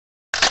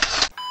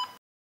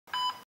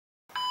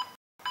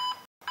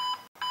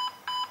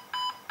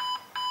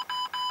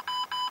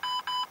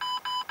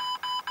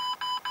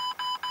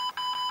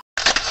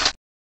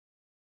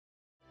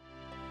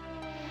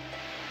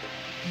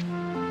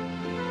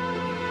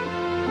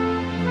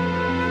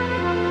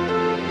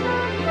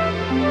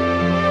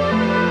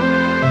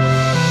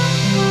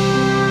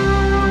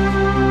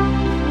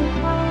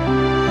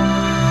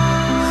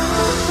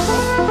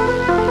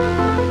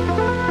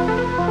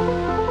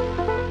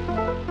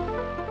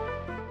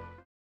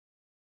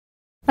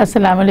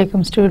Assalamu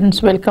alaikum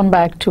students, welcome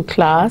back to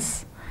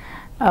class.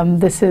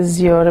 This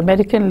is your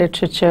American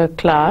literature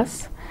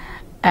class,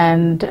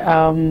 and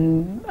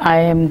I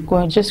am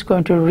just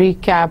going to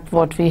recap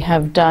what we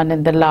have done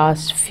in the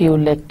last few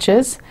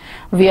lectures.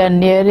 We are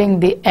nearing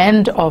the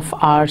end of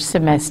our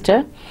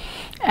semester,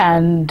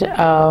 and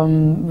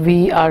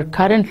we are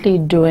currently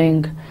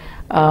doing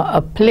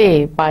a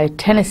play by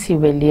Tennessee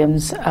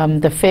Williams,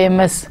 the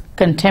famous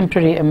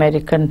contemporary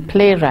American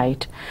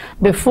playwright.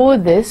 Before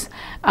this,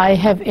 I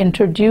have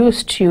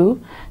introduced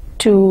you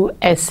to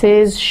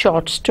essays,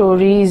 short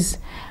stories,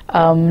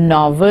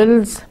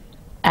 novels,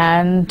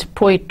 and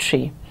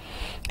poetry.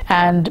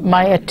 And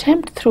my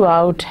attempt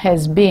throughout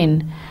has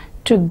been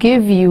to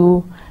give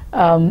you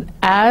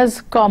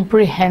as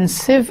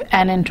comprehensive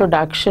an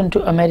introduction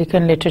to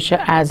American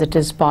literature as it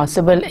is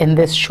possible in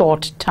this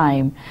short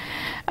time.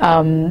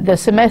 The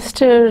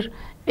semester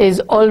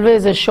is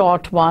always a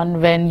short one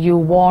when you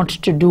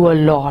want to do a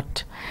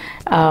lot.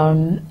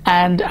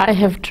 And I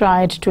have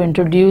tried to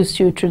introduce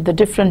you to the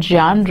different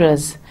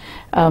genres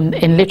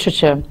in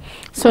literature.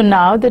 So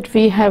now that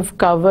we have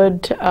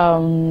covered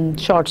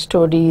short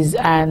stories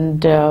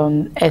and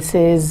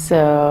essays,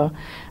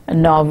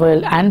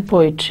 novel and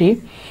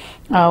poetry,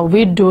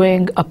 we're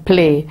doing a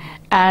play.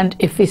 And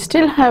if we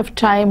still have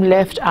time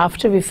left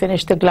after we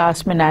finish the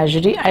class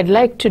menagerie, I'd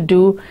like to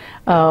do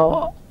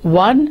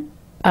one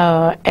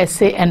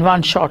essay and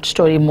one short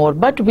story more,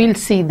 but we'll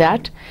see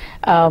that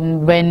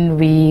when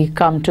we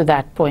come to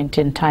that point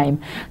in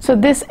time. So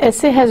this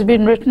essay has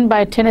been written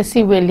by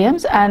Tennessee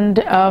Williams, and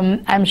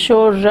I'm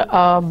sure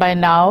by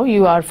now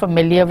you are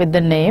familiar with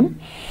the name.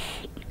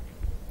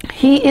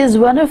 He is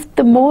one of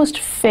the most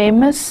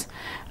famous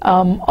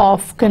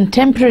of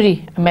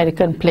contemporary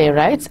American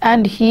playwrights,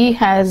 and he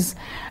has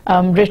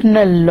written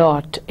a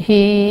lot.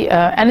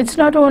 And it's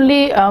not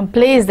only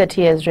plays that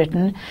he has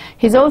written,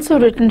 he's also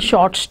written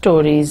short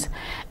stories.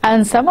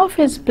 And some of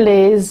his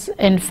plays,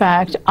 in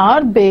fact,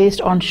 are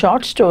based on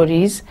short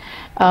stories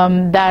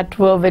that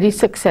were very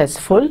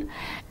successful,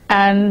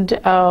 and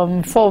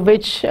for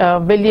which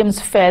Williams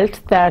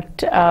felt that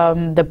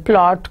the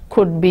plot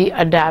could be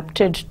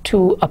adapted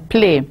to a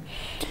play.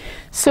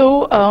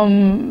 So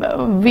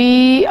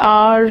we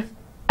are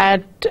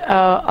at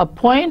a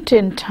point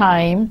in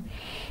time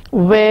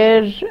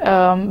where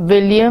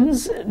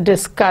Williams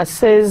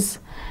discusses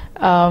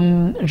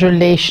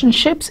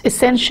relationships,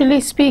 essentially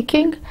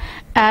speaking,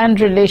 and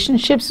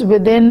relationships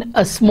within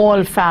a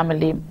small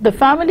family. The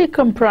family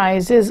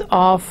comprises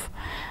of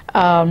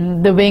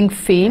the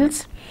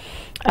Wingfields,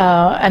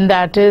 and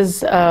that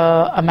is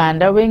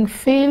Amanda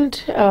Wingfield,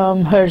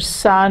 her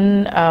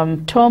son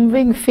Tom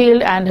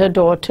Wingfield, and her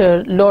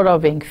daughter Laura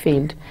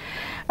Wingfield.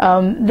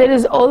 There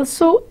is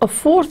also a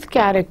fourth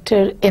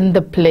character in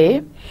the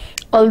play,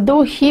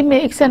 although he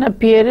makes an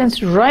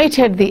appearance right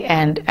at the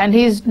end, and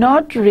he's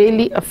not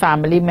really a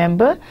family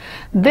member.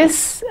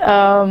 This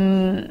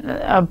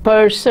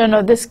person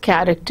or this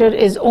character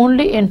is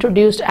only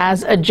introduced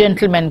as a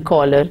gentleman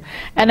caller,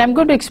 and I'm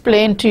going to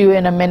explain to you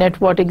in a minute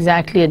what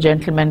exactly a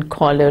gentleman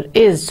caller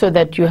is, so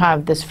that you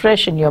have this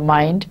fresh in your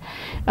mind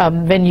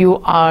when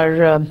you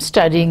are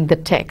studying the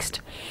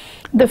text.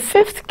 The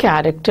fifth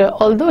character,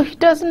 although he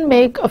doesn't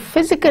make a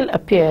physical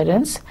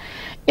appearance,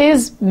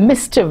 is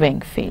Mr.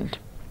 Wingfield.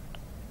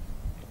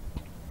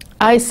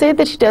 I say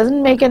that he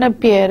doesn't make an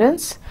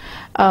appearance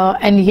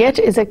and yet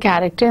is a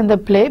character in the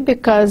play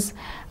because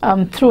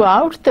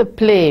throughout the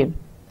play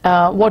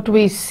what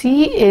we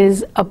see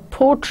is a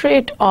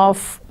portrait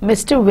of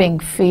Mr.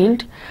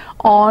 Wingfield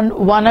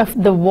on one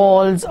of the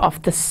walls of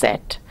the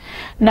set.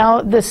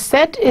 Now the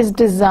set is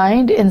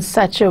designed in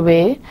such a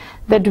way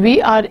that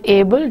we are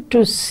able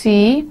to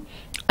see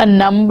a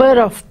number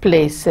of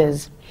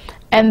places.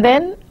 And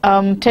then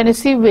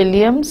Tennessee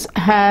Williams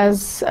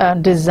has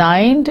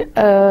designed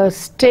a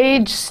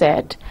stage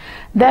set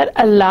that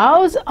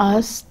allows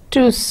us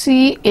to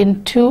see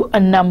into a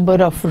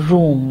number of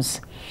rooms.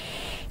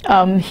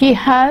 He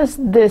has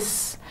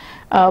this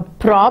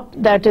prop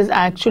that is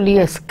actually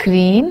a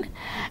screen,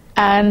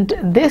 and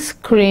this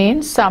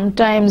screen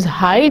sometimes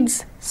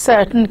hides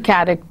certain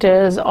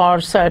characters or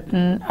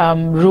certain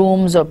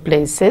rooms or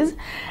places,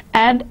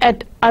 and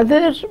at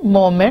other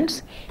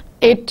moments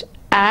it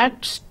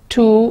acts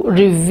to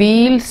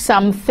reveal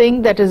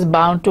something that is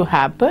bound to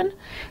happen,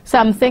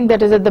 something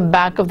that is at the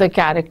back of the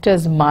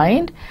character's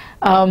mind,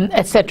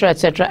 etc.,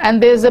 etc.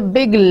 And there's a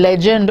big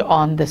legend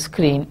on the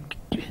screen.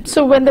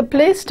 So when the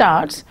play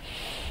starts,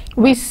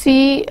 we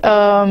see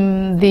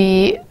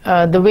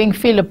the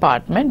Wingfield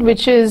apartment,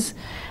 which is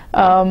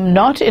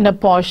not in a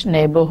posh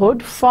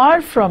neighborhood.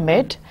 Far from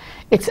it.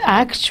 It's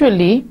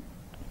actually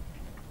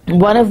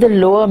one of the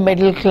lower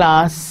middle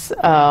class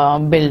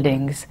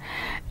buildings.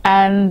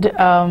 And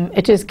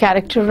it is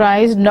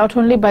characterized not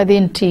only by the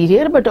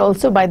interior but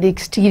also by the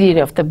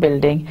exterior of the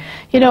building.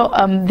 You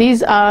know,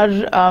 these are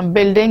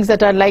buildings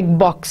that are like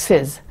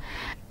boxes,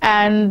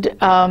 and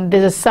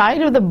there's a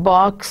side of the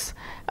box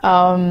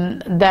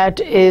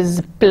that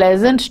is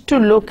pleasant to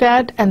look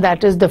at, and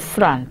that is the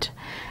front.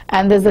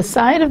 and there's the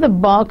side of the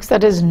box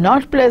that is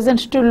not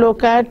pleasant to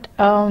look at,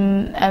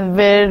 and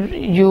where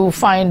you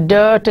find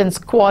dirt and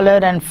squalor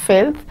and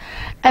filth,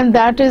 and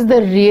that is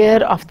the rear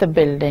of the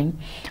building.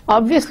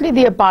 Obviously,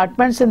 the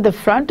apartments in the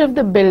front of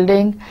the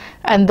building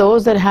and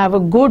those that have a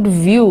good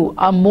view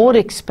are more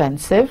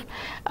expensive,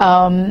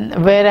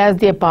 whereas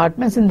the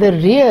apartments in the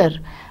rear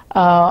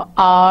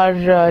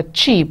are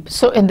cheap.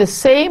 So in the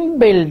same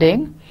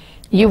building,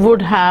 you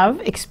would have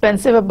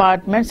expensive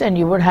apartments and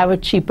you would have a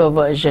cheaper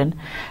version.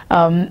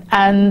 One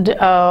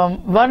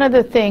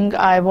other thing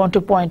I want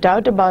to point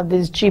out about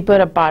these cheaper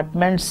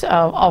apartments,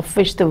 of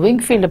which the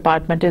Wingfield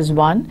apartment is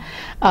one,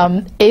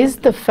 is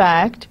the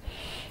fact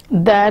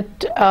that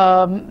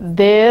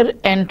their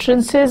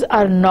entrances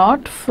are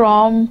not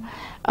from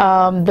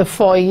the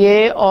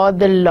foyer or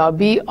the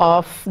lobby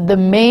of the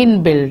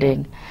main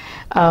building.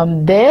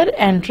 Their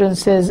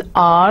entrances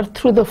are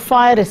through the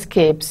fire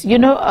escapes. You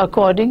know,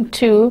 according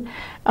to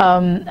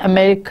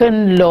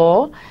American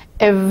law,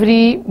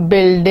 every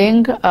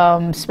building,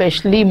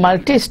 especially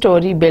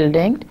multi-story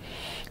building,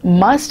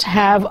 must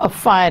have a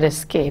fire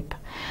escape,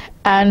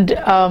 and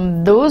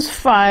those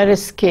fire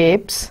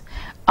escapes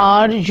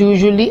are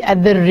usually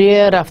at the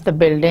rear of the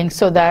building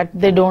so that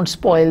they don't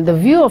spoil the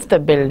view of the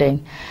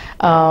building.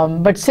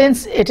 But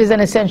since it is an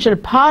essential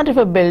part of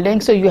a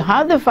building, so you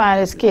have the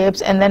fire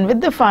escapes, and then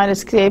with the fire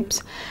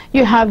escapes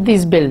you have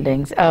these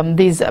buildings,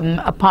 these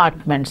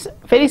apartments,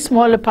 very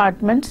small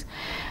apartments,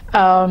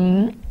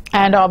 and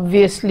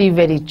obviously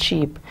very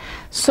cheap.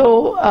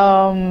 So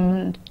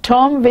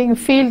Tom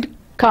Wingfield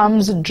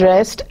comes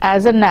dressed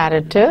as a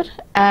narrator,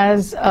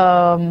 as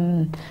a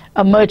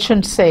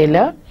merchant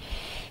sailor,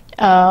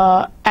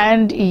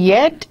 and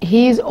yet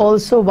he is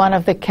also one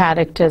of the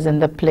characters in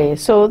the play.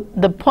 So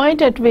the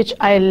point at which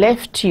I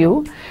left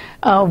you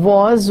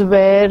was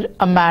where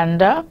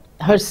Amanda,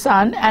 her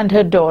son and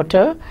her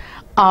daughter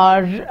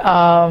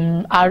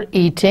are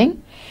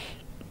eating,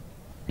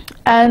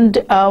 and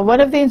one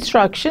of the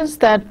instructions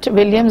that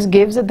Williams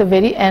gives at the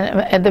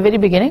very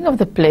beginning of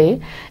the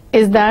play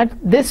is that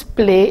this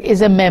play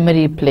is a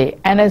memory play,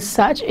 and as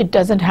such it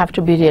doesn't have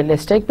to be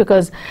realistic,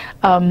 because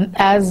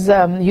as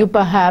you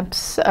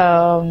perhaps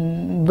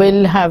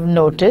will have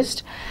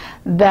noticed,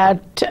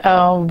 that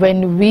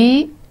when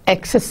we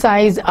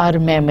exercise our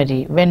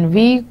memory, when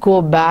we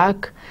go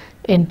back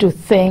into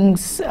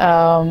things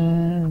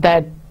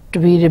that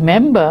we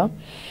remember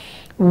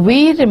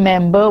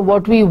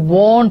what we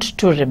want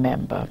to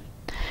remember.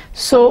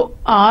 So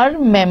our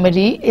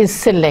memory is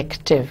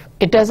selective.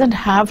 It doesn't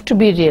have to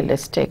be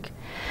realistic.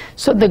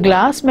 So the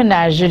Glass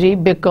Menagerie,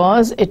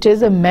 because it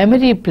is a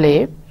memory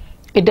play,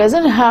 it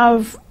doesn't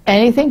have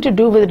anything to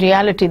do with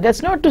reality.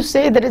 That's not to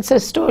say that it's a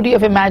story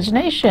of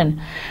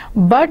imagination,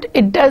 but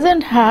it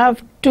doesn't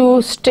have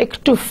to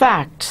stick to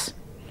facts.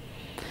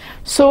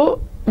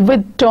 So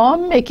with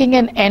Tom making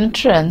an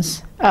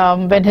entrance,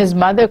 when his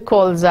mother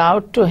calls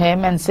out to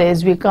him and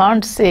says, "We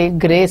can't say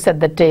grace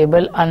at the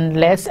table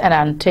unless and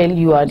until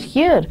you are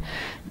here,"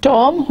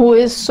 Tom, who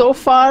is so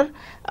far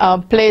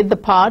played the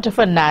part of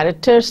a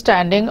narrator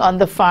standing on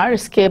the fire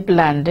escape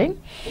landing,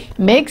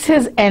 makes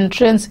his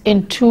entrance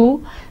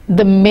into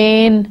the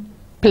main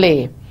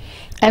play.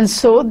 And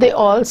so they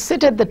all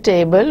sit at the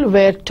table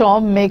where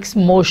Tom makes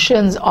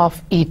motions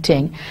of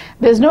eating.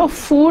 There's no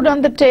food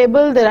on the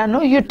table, there are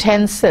no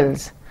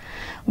utensils.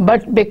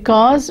 But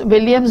because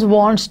Williams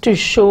wants to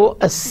show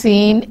a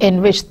scene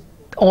in which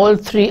all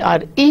three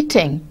are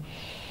eating,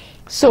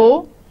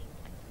 so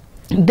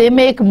they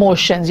make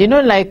motions, you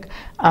know, like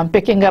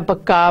picking up a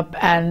cup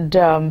and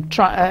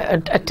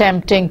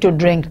attempting to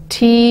drink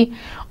tea,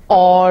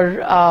 or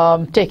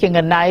taking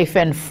a knife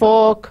and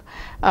fork,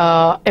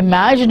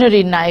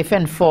 imaginary knife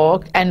and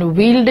fork, and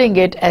wielding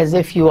it as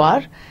if you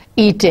are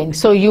eating.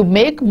 So you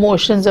make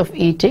motions of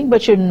eating,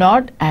 but you're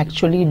not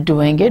actually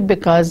doing it,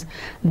 because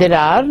there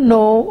are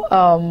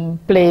no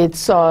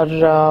plates or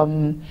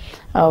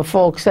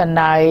forks and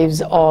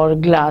knives or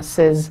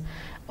glasses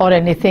or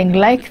anything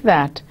like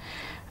that.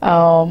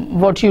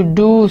 What you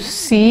do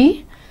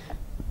see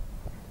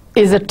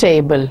is a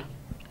table.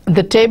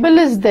 The table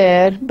is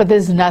there, but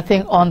there's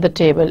nothing on the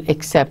table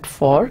except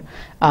for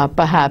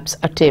perhaps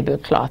a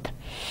tablecloth.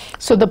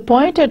 So the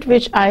point at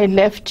which I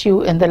left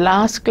you in the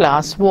last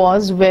class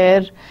was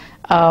where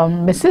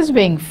Mrs.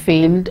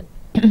 Wingfield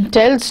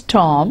tells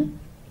Tom,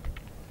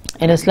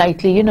 in a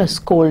slightly, you know,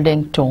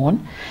 scolding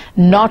tone,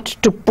 not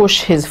to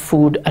push his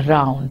food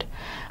around,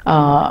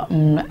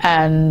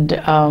 and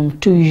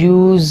to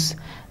use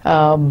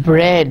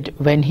bread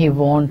when he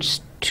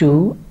wants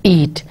to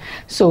eat.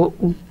 So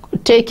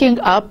taking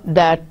up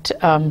that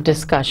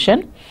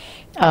discussion,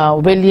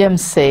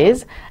 Williams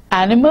says,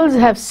 animals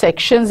have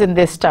sections in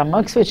their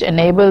stomachs which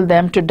enable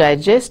them to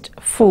digest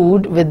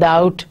food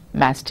without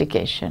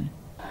mastication.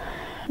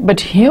 But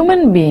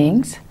human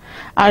beings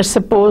are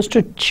supposed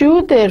to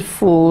chew their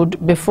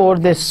food before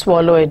they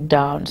swallow it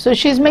down. So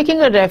she's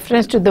making a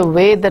reference to the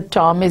way that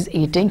Tom is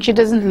eating. She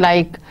doesn't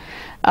like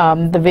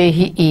the way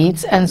he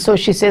eats, and so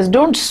she says,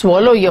 don't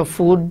swallow your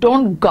food,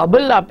 don't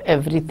gobble up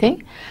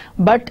everything,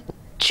 but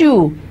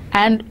chew,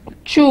 and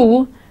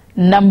chew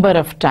number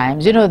of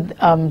times. You know,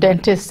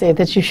 dentists say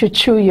that you should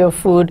chew your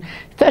food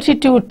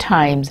 32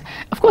 times.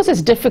 Of course,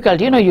 it's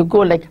difficult. You know, you go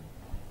like,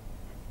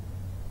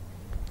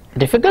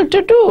 difficult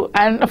to do,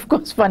 and of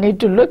course funny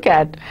to look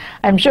at.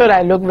 I'm sure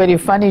I look very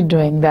funny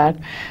doing that.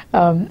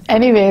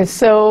 Anyway,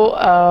 so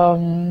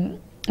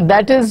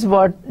that is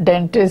what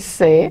dentists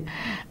say,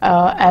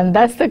 and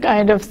that's the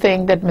kind of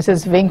thing that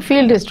Mrs.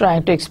 Wingfield is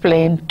trying to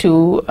explain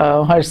to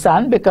her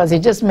son, because he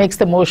just makes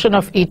the motion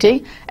of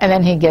eating and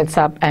then he gets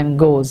up and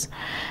goes.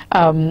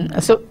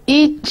 So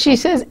she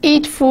says,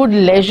 eat food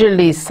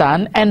leisurely,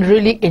 son, and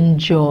really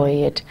enjoy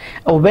it.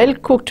 A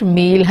well-cooked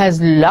meal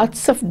has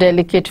lots of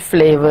delicate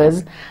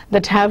flavors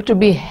that have to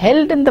be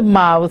held in the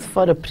mouth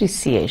for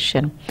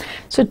appreciation.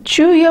 So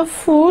chew your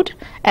food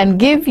and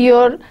give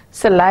your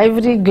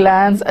salivary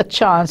glands a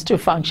chance to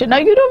function. Now,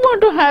 you don't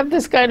want to have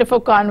this kind of a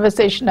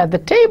conversation at the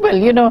table.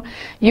 You know,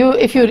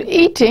 if you're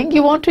eating,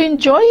 you want to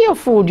enjoy your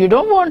food. You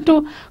don't want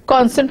to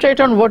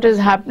concentrate on what is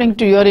happening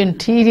to your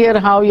interior,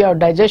 how your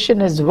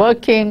digestion is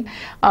working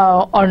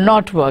or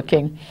not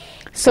working.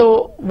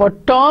 So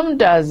what Tom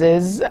does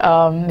is,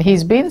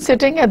 he's been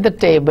sitting at the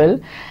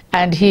table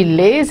and he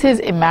lays his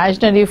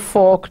imaginary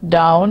fork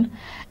down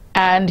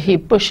and he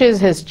pushes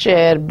his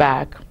chair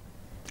back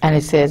and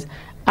he says,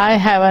 I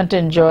haven't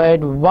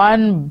enjoyed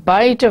one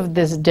bite of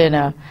this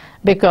dinner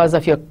because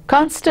of your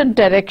constant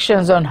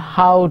directions on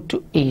how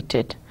to eat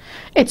it.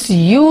 It's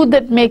you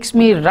that makes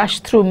me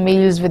rush through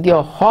meals with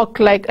your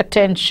hawk-like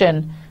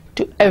attention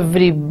to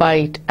every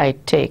bite I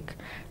take.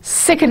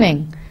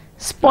 Sickening,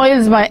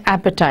 spoils my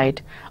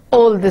appetite.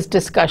 All this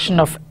discussion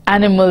of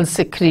animal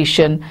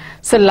secretion,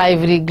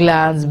 salivary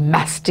glands,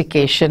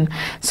 mastication.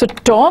 So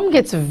Tom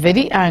gets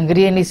very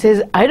angry and he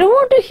says, I don't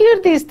want to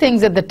hear these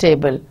things at the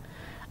table.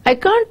 I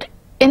can't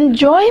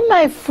enjoy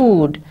my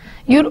food.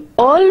 You're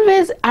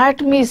always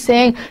at me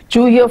saying,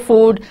 chew your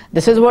food,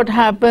 this is what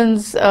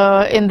happens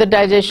in the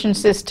digestion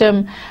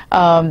system,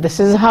 this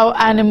is how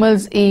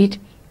animals eat.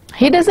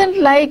 He doesn't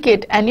like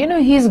it, and you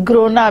know, he's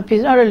grown up,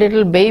 he's not a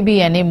little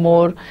baby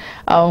anymore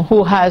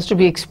who has to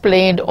be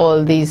explained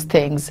all these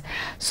things.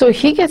 So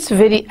he gets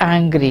very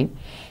angry.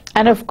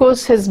 And of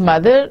course his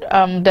mother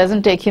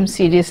doesn't take him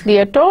seriously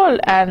at all,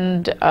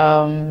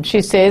 and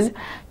she says,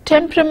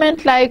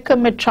 temperament like a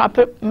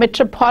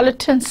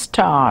metropolitan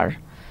star.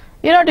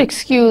 You're not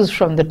excused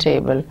from the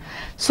table.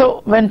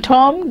 So when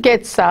Tom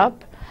gets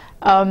up,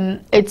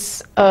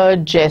 it's a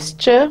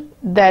gesture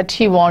that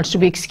he wants to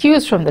be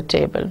excused from the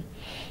table.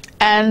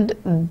 And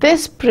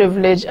this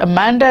privilege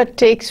Amanda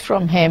takes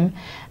from him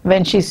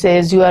when she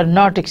says, you are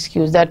not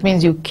excused. That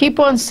means you keep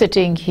on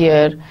sitting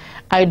here.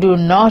 I do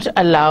not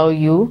allow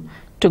you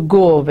to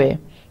go away.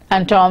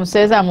 And Tom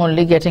says, I'm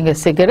only getting a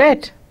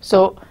cigarette.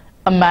 So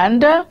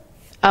Amanda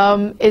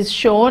is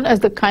shown as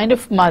the kind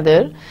of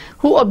mother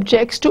who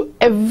objects to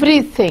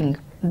everything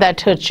that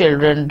her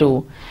children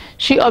do.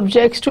 She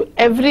objects to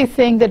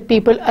everything that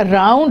people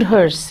around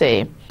her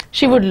say.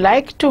 She would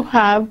like to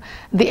have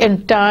the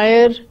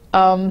entire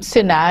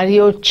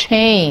scenario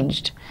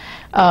changed,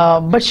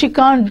 but she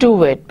can't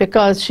do it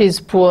because she's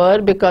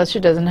poor, because she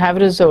doesn't have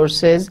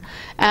resources,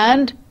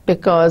 and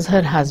because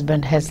her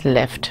husband has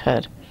left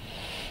her.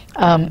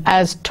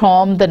 As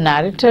Tom, the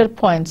narrator,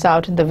 points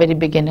out in the very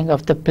beginning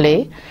of the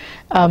play,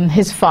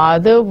 his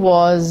father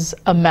was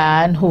a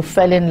man who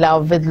fell in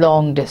love with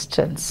long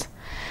distance.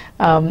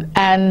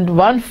 And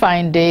one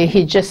fine day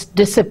he just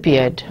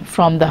disappeared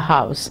from the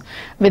house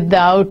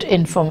without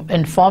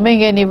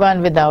informing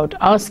anyone, without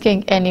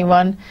asking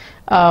anyone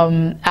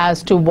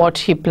as to what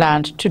he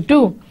planned to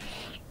do.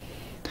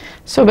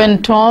 So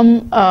when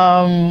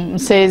Tom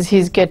says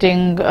he's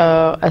getting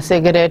a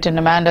cigarette and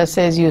Amanda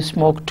says you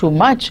smoke too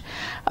much,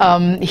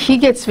 he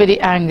gets very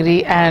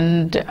angry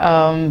and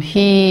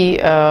he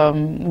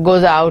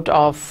goes out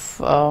of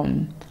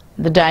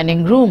the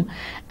dining room.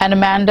 And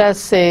Amanda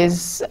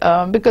says,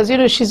 because you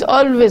know she's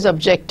always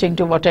objecting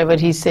to whatever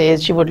he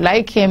says, she would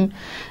like him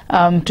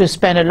to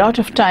spend a lot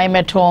of time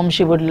at home,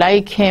 she would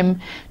like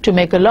him to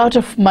make a lot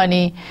of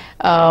money,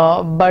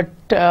 but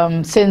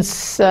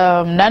since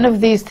none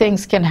of these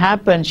things can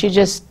happen, she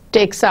just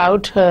takes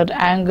out her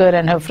anger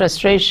and her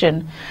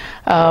frustration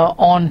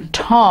on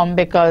Tom,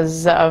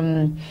 because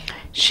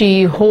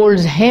she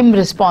holds him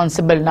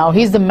responsible now.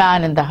 He's the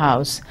man in the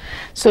house.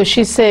 So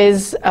she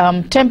says,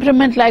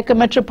 temperament like a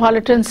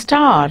metropolitan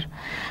star.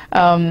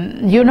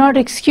 You're not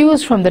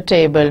excused from the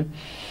table.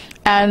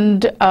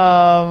 And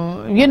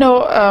you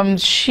know,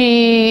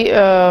 she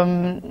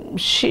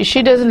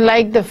doesn't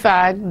like the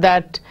fact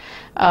that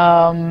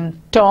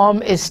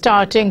Tom is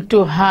starting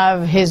to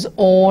have his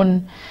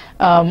own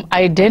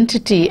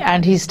identity,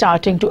 and he's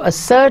starting to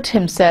assert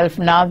himself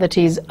now that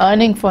he's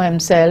earning for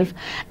himself,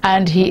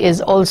 and he is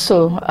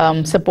also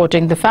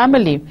supporting the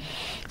family.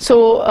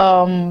 So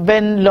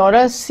when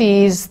Laura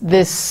sees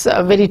this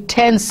very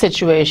tense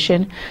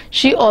situation,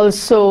 she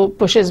also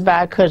pushes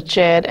back her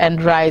chair and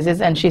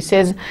rises, and she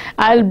says,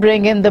 I'll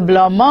bring in the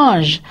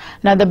blancmange.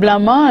 Now the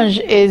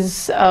blancmange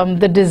is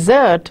the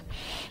dessert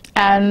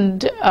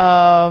and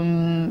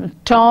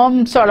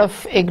Tom sort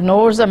of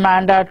ignores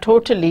Amanda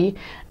totally,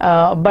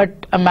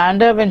 but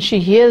Amanda, when she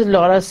hears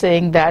Laura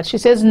saying that, she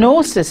says,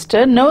 no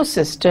sister,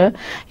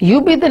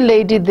 you be the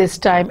lady this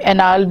time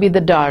and I'll be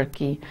the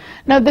darky.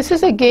 Now this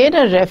is again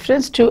a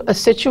reference to a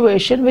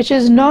situation which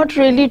is not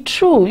really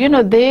true. You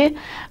know, they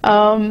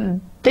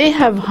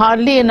have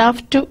hardly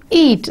enough to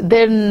eat.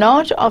 They're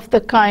not of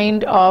the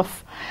kind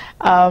of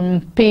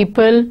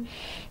people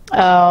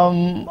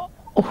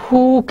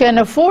who can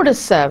afford a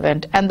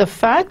servant, and the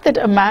fact that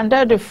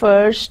Amanda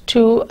refers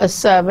to a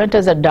servant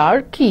as a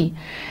darky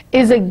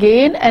is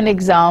again an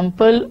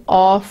example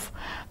of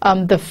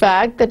the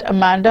fact that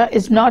Amanda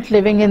is not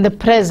living in the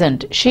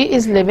present. She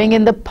is living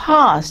in the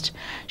past.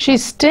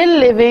 She's still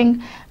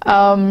living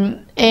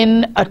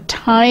in a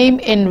time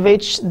in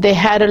which they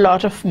had a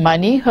lot of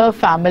money. Her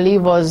family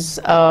was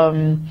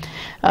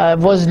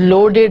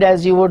loaded,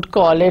 as you would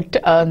call it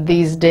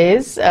these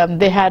days.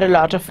 They had a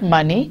lot of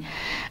money,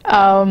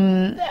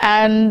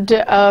 and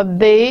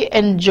they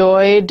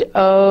enjoyed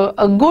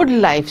a good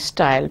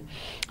lifestyle.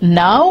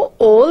 Now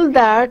all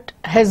that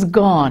has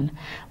gone,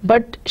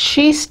 but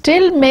she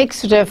still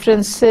makes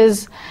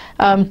references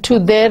to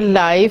their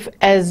life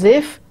as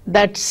if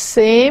that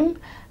same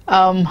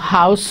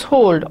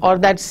household or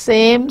that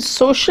same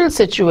social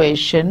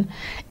situation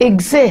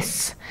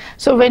exists.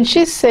 So when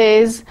she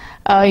says,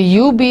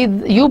 you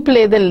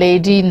play the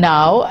lady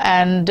now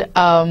and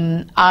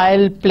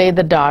I'll play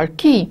the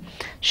darky,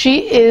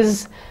 she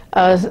is,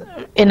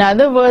 in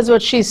other words,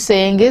 what she's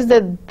saying is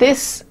that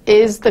this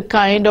is the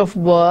kind of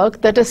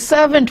work that a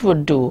servant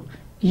would do.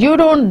 You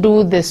don't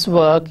do this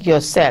work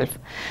yourself.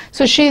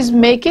 So she's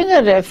making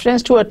a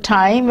reference to a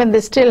time when they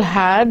still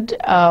had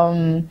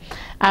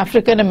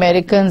African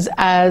Americans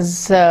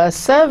as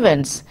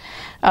servants.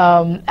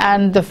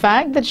 And the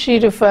fact that she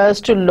refers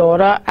to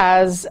Laura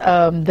as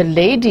the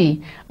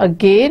lady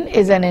again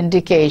is an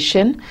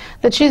indication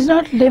that she's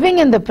not living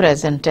in the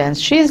present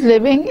tense. She's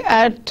living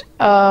at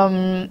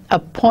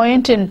a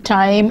point in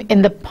time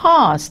in the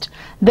past,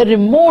 the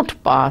remote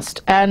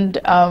past, and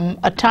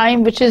a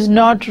time which is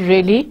not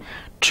really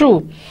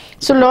true.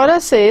 So Laura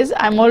says,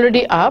 I'm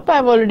already up,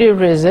 I've already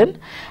risen,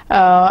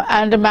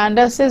 and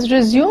Amanda says,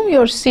 resume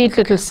your seat,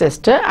 little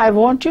sister. I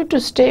want you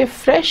to stay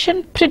fresh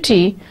and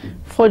pretty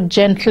for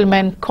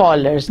gentlemen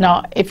callers.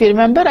 Now, if you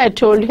remember, I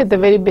told you at the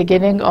very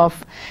beginning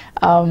of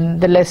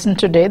the lesson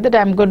today that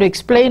I'm going to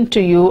explain to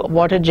you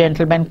what a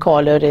gentleman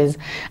caller is.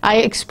 I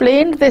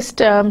explained this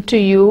term to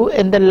you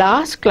in the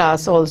last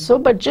class also,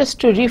 but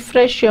just to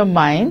refresh your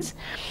minds,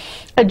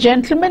 a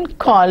gentleman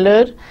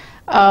caller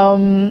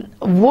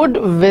would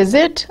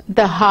visit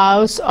the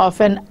house of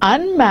an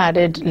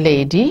unmarried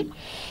lady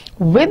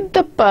with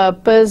the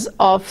purpose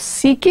of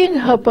seeking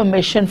her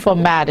permission for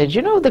marriage.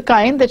 You know, the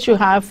kind that you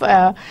have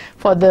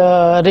for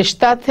the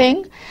rishta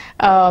thing.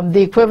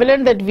 The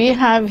equivalent that we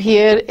have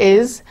here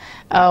is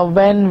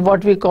when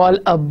what we call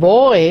a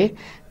boy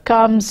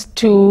comes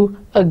to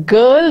a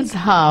girl's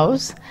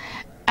house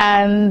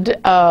and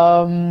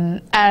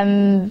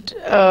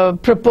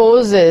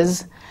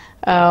proposes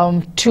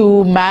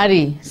to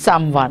marry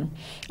someone.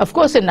 Of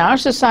course, in our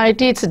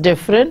society it's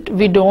different.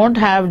 We don't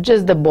have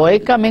just the boy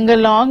coming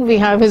along, we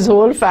have his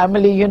whole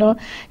family, you know.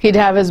 He'd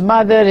have his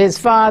mother, his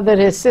father,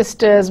 his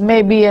sisters,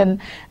 maybe an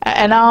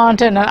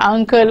aunt and an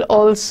uncle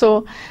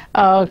also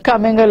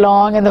coming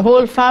along, and the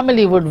whole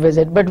family would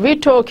visit. But we're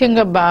talking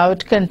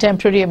about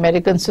contemporary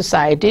American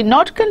society,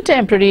 not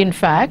contemporary in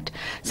fact,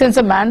 since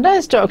Amanda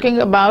is talking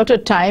about a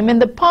time in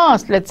the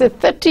past, let's say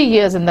 30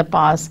 years in the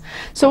past.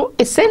 So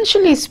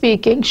essentially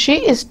speaking,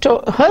 she is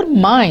her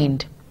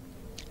mind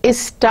is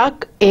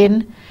stuck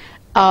in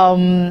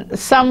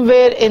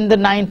somewhere in the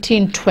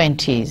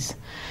 1920s,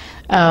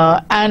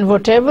 and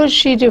whatever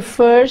she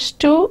refers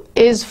to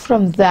is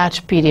from that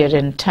period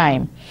in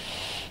time.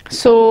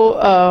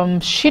 So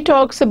she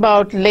talks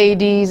about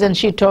ladies and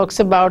she talks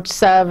about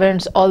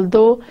servants,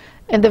 although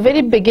in the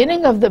very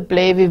beginning of the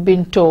play we've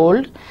been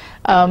told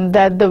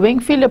that the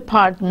Wingfield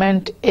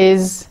apartment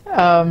is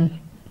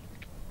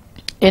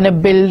in a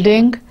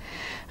building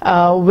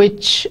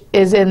which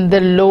is in the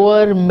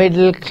lower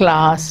middle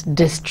class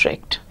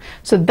district.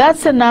 So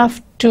that's enough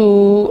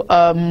to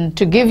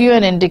give you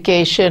an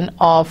indication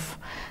of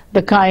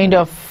the kind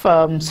of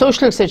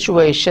social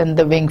situation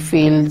the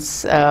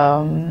Wingfields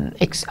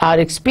are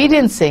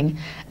experiencing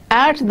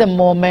at the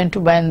moment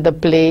when the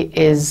play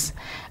is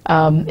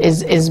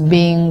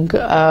being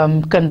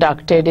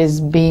conducted,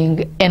 is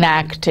being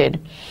enacted.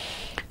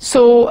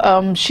 So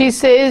she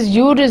says,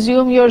 you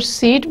resume your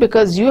seat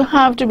because you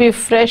have to be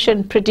fresh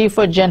and pretty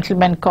for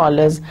gentlemen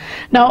callers.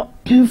 Now,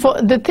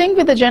 for the thing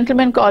with the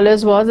gentlemen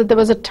callers was that there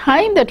was a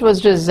time that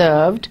was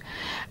reserved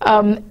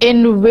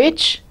in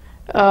which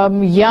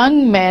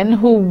young men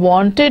who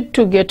wanted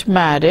to get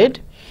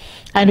married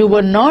and who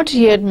were not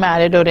yet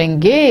married or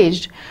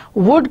engaged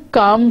would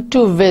come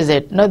to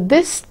visit. Now,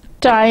 this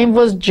time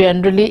was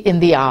generally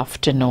in the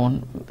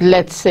afternoon,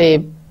 let's say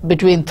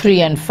between 3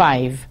 and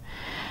 5.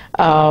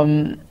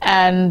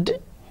 And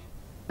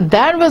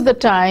that was the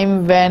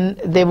time when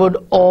they would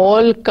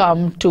all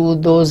come to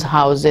those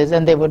houses,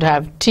 and they would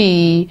have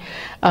tea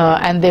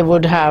and they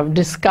would have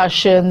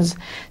discussions,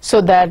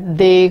 so that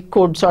they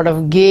could sort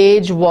of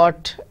gauge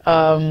what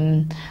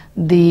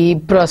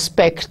the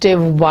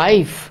prospective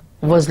wife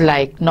was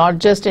like, not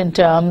just in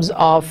terms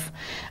of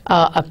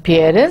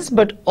appearance,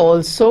 but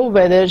also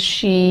whether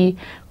she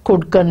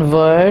could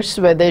converse,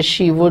 whether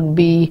she would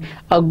be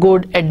a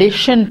good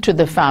addition to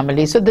the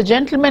family. So the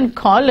gentlemen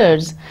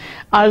callers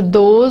are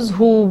those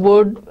who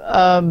would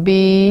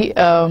be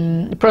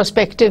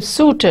prospective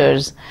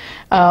suitors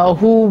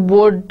who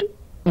would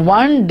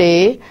one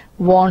day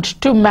want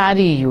to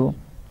marry you.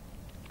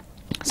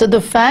 So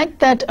the fact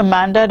that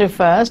Amanda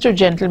refers to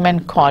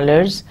gentlemen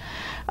callers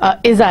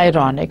is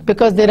ironic,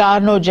 because there are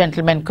no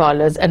gentlemen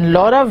callers, and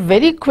Laura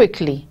very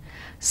quickly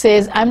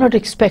says, I'm not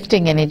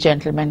expecting any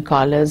gentlemen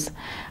callers,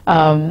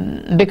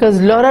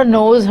 because Laura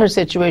knows her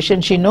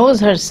situation, she knows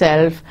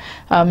herself,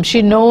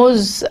 she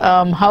knows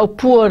how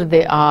poor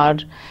they are,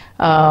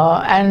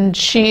 and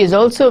she is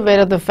also aware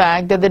of the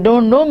fact that they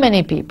don't know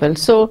many people.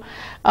 So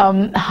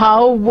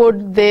how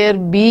would there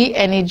be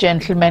any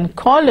gentlemen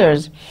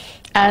callers?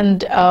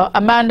 And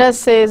Amanda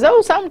says,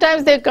 oh,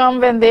 sometimes they come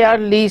when they are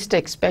least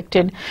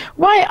expected.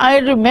 Why, I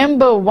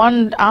remember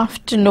one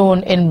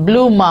afternoon in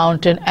Blue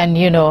Mountain, and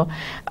you know,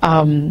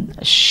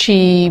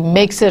 she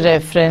makes a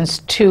reference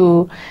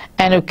to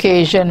an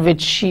occasion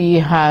which she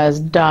has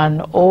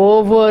done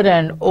over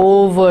and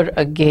over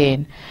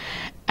again.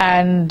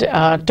 And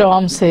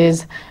Tom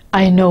says,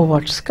 I know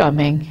what's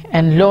coming.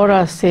 And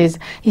Laura says,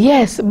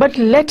 yes, but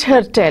let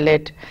her tell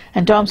it.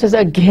 And Tom says,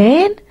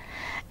 again?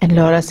 And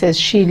Laura says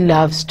she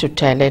loves to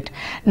tell it.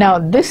 Now,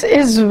 this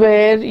is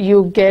where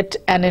you get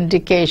an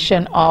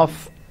indication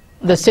of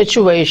the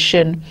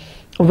situation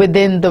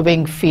within the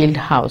Wingfield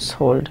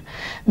household.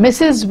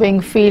 Mrs.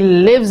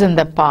 Wingfield lives in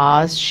the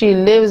past. She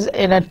lives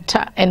in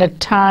a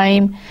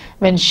time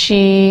when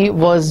she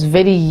was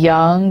very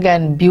young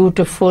and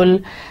beautiful,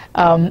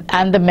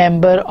 and the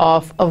member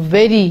of a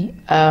very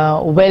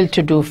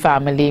well-to-do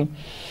family.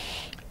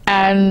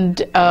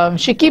 And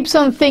she keeps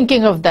on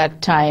thinking of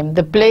that time.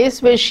 The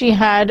place where she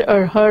had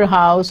her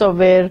house, or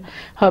where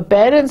her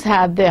parents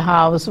had their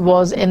house,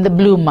 was in the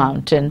Blue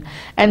Mountain.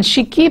 And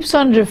she keeps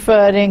on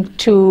referring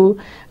to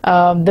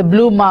the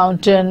Blue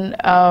Mountain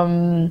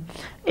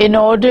in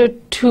order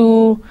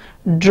to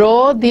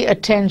draw the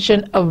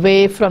attention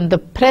away from the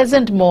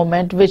present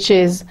moment, which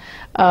is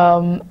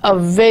a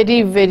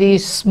very, very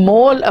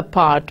small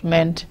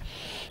apartment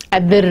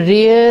at the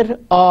rear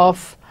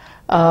of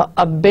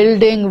a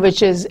building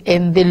which is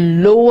in the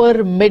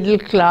lower middle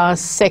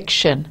class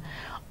section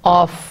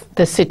of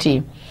the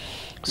city.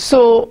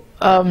 So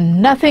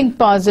nothing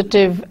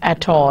positive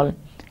at all.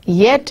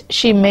 Yet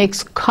she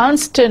makes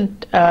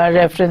constant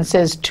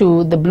references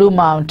to the Blue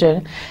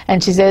Mountain,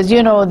 and she says,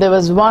 you know, there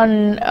was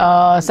one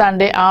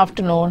Sunday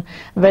afternoon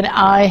when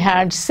I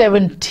had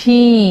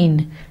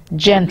 17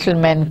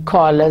 gentlemen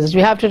callers.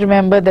 You have to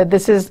remember that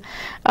this is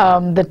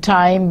the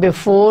time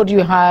before you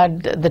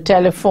had the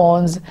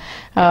telephones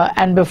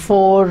and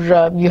before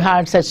you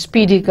had such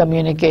speedy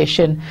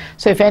communication.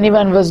 So if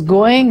anyone was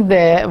going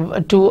there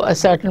to a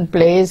certain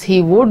place,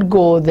 he would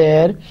go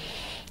there,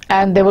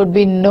 and there would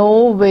be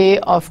no way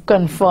of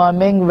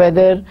confirming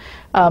whether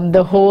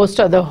the host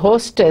or the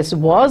hostess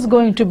was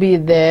going to be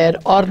there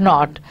or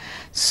not.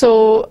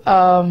 So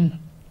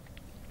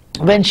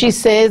when she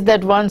says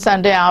that one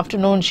Sunday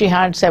afternoon she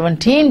had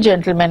 17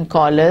 gentlemen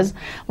callers,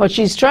 what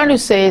she's trying to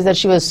say is that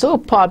she was so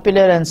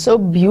popular and so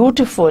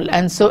beautiful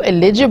and so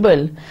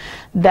eligible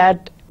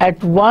that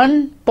at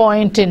one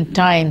point in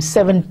time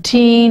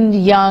 17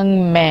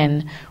 young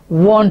men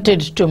wanted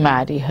to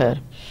marry her.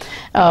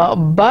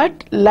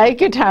 But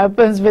like it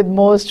happens with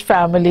most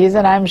families,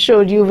 and I'm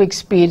sure you've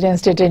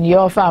experienced it in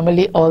your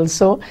family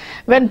also,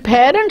 when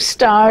parents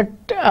start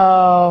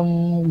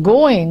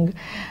going,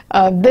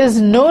 there's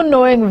no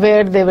knowing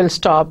where they will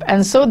stop,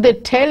 and so they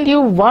tell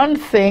you one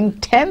thing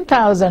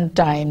 10,000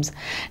 times.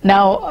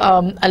 Now,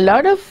 a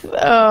lot of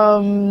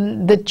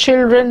the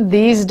children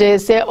these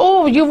days say,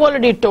 oh, you've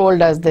already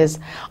told us this,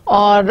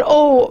 or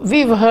oh,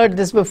 we've heard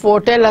this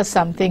before, tell us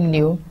something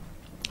new.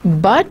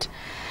 But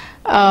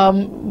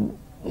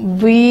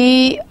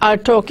we are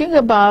talking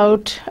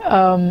about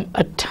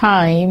a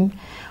time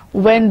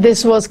when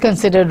this was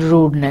considered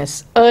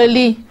rudeness,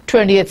 early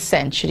 20th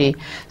century.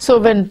 So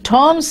when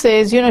Tom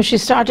says, you know,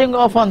 she's starting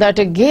off on that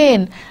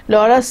again,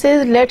 Laura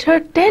says, let her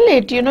tell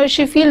it. You know,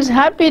 she feels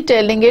happy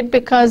telling it,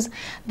 because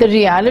the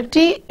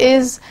reality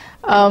is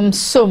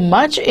so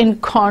much in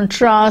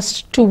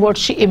contrast to what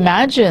she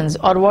imagines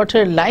or what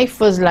her life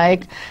was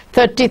like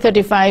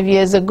 35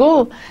 years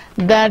ago,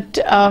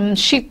 that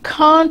she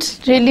can't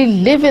really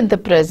live in the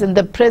present.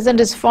 The present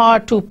is far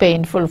too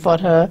painful for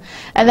her,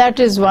 and that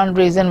is one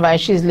reason why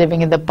she's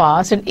living in the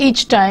past. And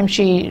each time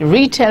she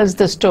retells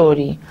the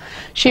story,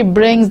 she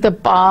brings the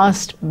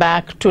past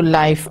back to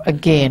life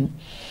again.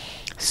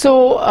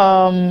 So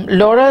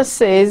Laura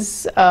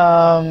says,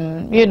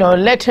 you know,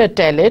 let her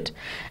tell it.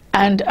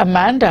 And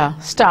Amanda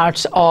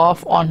starts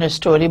off on her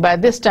story. By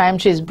this time,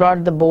 she's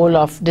brought the bowl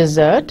of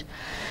dessert.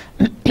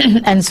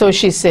 And so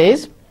she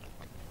says,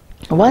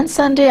 one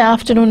Sunday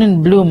afternoon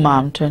in Blue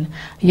Mountain,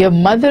 your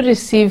mother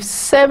received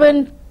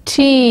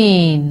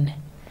 17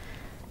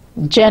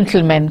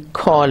 gentlemen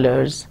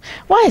callers.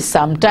 Why,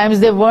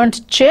 sometimes there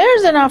weren't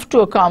chairs enough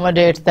to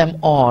accommodate them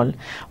all.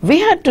 We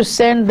had to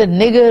send the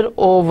nigger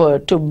over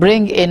to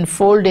bring in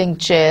folding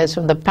chairs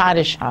from the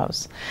parish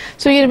house.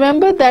 So you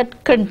remember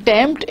that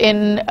contempt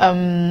in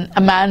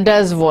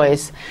Amanda's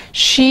voice.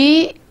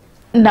 She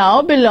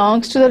now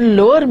belongs to the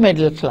lower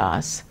middle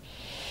class,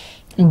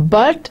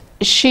 but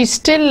she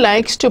still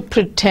likes to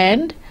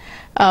pretend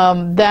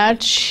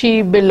that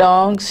she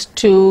belongs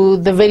to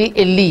the very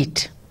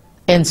elite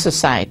in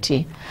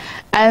society.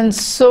 And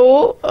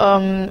so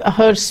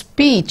her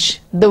speech,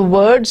 the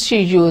words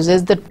she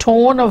uses, the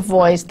tone of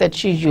voice that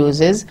she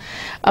uses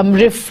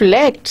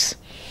reflects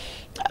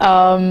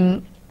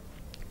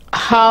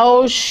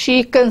how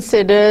she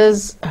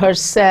considers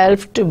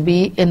herself to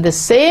be in the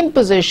same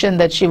position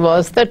that she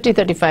was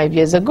 35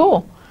 years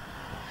ago.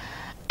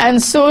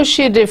 And so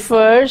she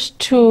refers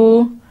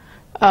to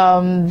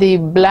the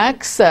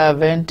black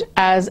servant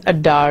as a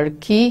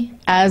darky,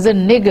 as a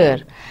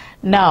nigger.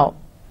 Now,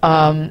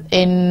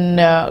 in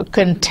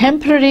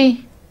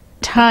contemporary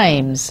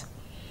times,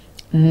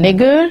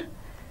 nigger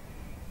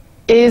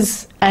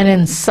is an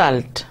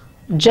insult,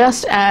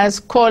 just as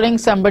calling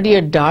somebody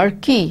a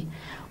darky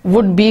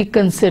would be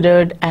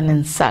considered an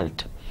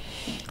insult.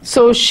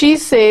 So she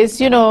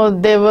says, you know,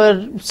 there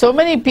were so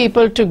many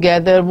people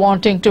together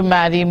wanting to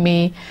marry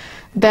me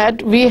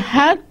that we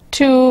had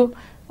to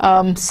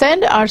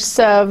send our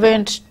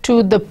servant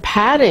to the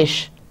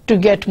parish to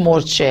get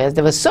more chairs.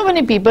 There were so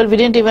many people, we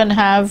didn't even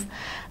have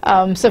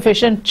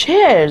sufficient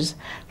chairs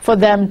for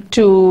them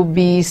to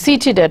be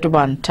seated at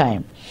one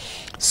time.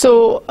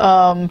 So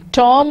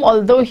Tom,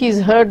 although he's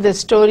heard this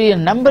story a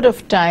number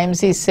of times,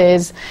 he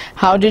says,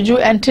 how did you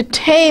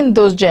entertain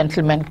those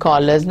gentlemen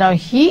callers? Now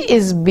he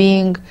is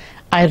being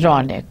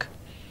ironic,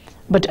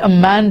 but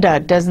Amanda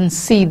doesn't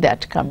see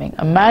that coming.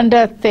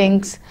 Amanda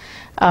thinks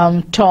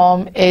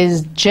Tom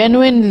is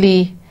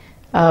genuinely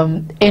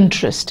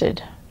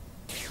interested.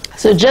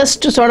 So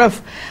just to sort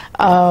of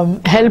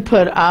help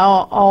her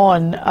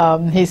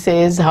on, he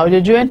says, how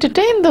did you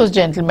entertain those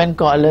gentlemen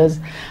callers?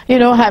 You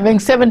know, having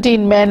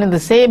 17 men in the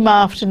same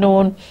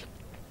afternoon,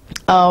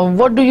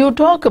 what do you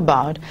talk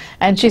about?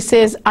 And she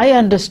says, I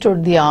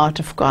understood the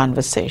art of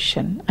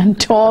conversation. And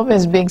Tom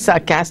is being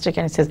sarcastic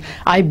and he says,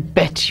 I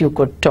bet you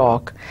could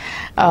talk.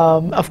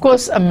 Of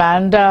course,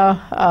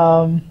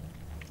 Amanda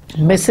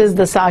misses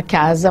the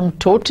sarcasm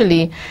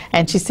totally,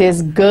 and she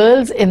says,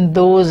 girls in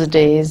those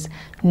days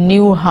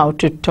knew how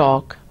to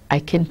talk, I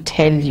can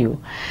tell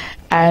you.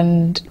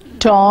 And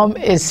Tom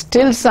is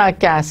still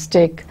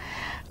sarcastic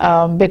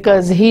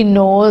because he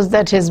knows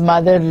that his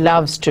mother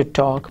loves to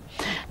talk.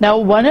 Now,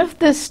 one of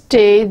the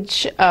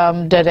stage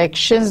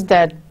directions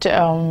that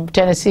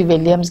Tennessee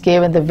Williams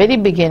gave in the very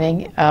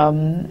beginning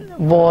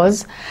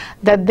was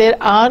that there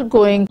are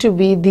going to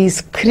be these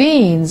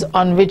screens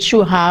on which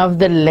you have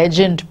the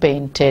legend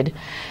painted.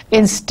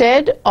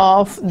 Instead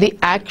of the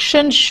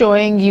action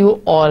showing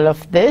you all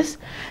of this,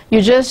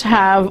 you just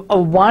have a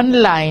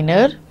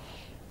one-liner,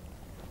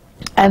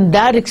 and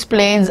that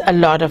explains a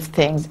lot of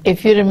things.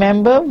 If you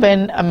remember,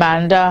 when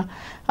Amanda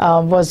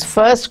was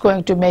first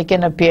going to make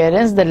an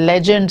appearance, the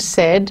legend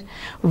said,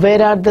 where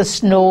are the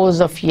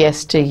snows of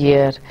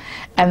yesteryear?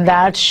 And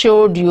that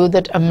showed you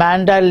that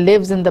Amanda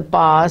lives in the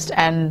past,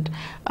 and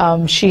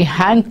she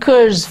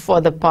hankers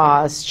for the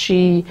past.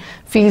 She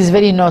feels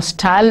very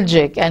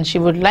nostalgic, and she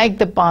would like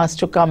the past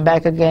to come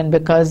back again,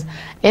 because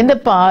in the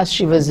past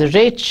she was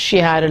rich, she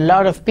had a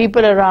lot of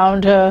people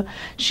around her,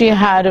 she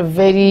had a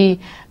very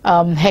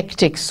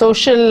hectic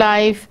social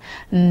life,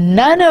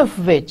 none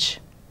of which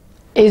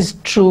is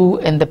true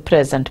in the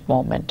present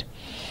moment.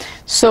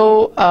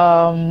 So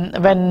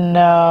when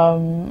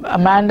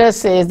Amanda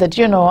says that,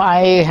 you know,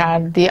 I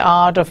had the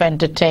art of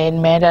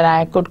entertainment and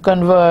I could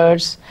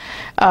converse,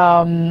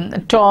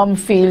 Tom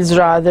feels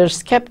rather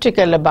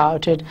skeptical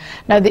about it.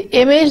 Now, the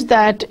image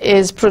that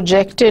is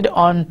projected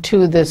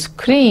onto the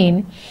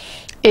screen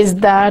is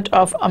that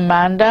of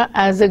Amanda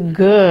as a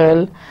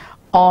girl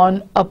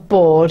on a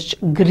porch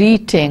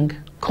greeting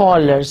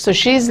callers. So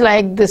she's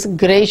like this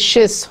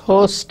gracious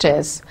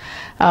hostess,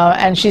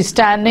 and she's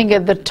standing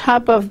at the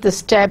top of the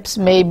steps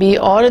maybe,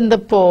 or in the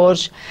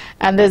porch,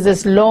 and there's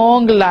this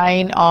long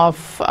line of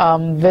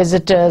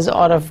visitors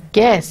or of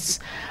guests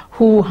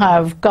who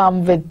have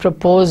come with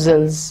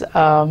proposals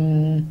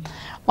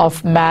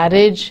of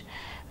marriage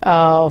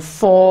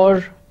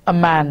for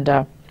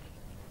Amanda.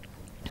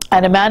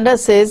 And Amanda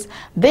says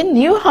they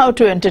knew how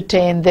to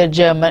entertain their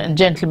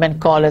gentlemen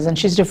callers, and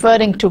she's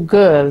referring to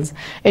girls.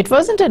 It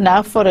wasn't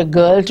enough for a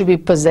girl to be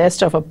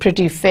possessed of a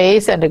pretty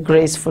face and a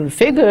graceful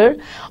figure,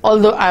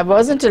 although I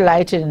wasn't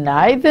delighted in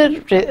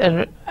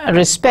either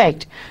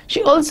respect,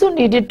 she also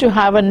needed to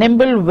have a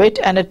nimble wit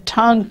and a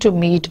tongue to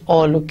meet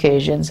all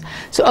occasions.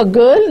 So a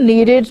girl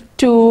needed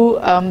to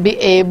be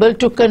able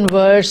to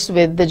converse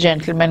with the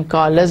gentlemen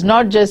callers,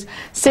 not just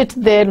sit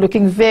there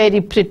looking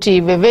very pretty,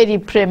 very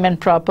prim and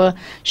proper.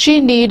 She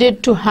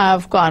needed to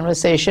have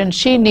conversation.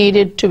 She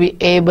needed to be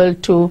able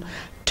to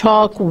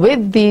talk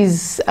with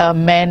these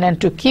men and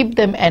to keep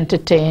them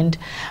entertained,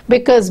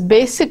 because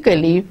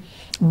basically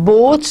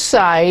both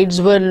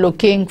sides were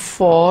looking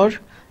for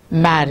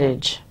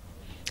marriage.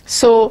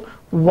 So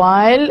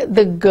while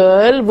the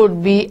girl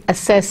would be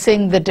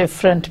assessing the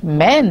different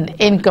men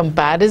in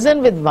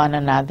comparison with one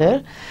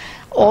another,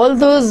 all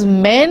those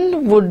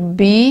men would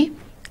be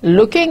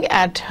looking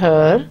at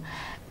her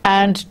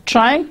and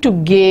trying to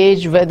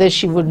gauge whether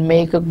she would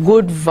make a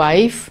good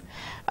wife,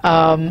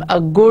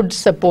 a good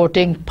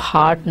supporting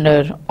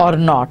partner or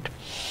not.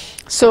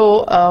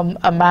 So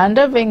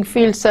Amanda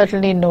Wingfield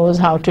certainly knows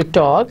how to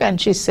talk, and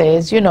she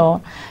says, you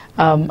know,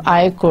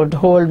 I could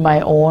hold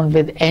my own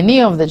with any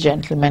of the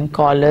gentlemen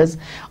callers,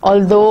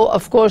 although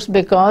of course,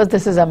 because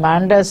this is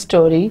Amanda's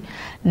story,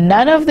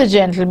 none of the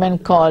gentlemen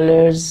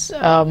callers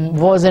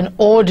was an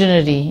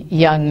ordinary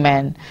young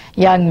man.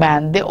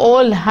 They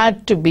all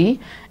had to be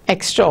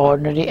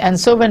extraordinary. And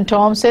so when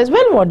Tom says,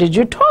 well, what did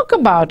you talk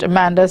about?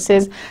 Amanda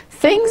says,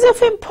 things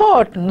of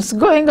importance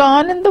going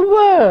on in the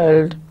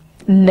world.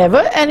 Never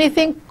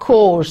anything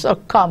coarse or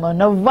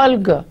common or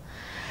vulgar.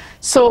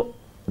 So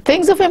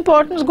things of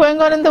importance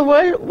going on in the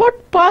world,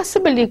 what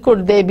possibly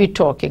could they be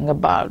talking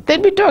about?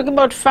 They'd be talking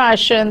about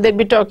fashion, they'd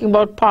be talking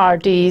about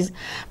parties,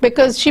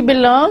 because she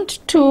belonged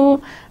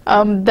to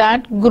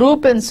that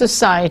group in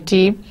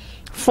society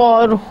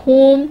for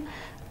whom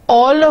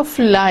all of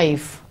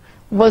life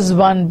was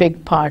one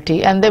big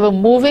party, and they were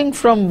moving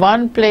from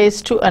one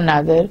place to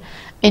another,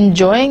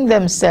 enjoying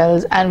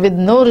themselves and with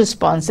no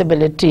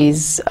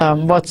responsibilities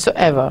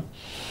whatsoever.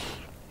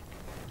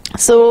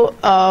 So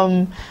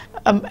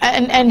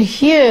and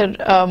here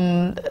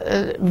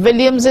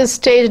Williams's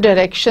stage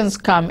directions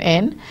come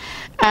in,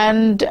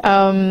 and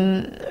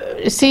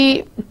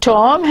see,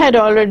 Tom had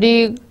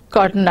already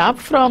gotten up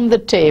from the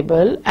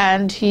table,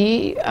 and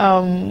he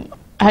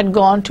had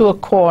gone to a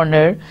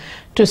corner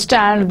to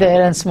stand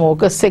there and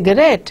smoke a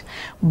cigarette.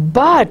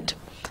 But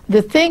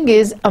the thing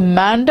is,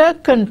 Amanda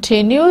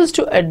continues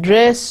to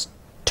address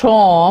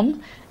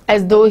Tom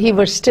as though he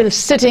were still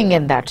sitting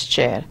in that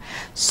chair.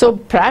 So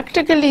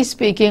practically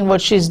speaking,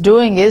 what she's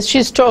doing is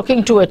she's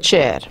talking to a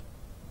chair.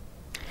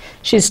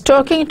 She's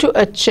talking to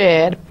a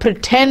chair,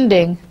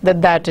 pretending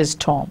that that is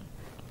Tom.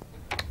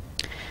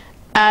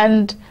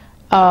 And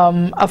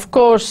of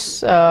course,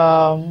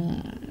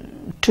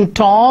 to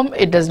Tom,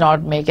 it does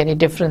not make any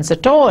difference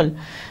at all.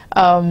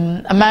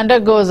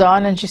 Amanda goes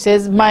on and she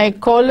says, my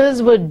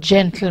callers were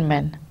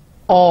gentlemen,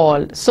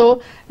 all.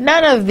 So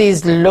none of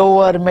these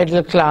lower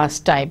middle class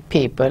type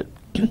people.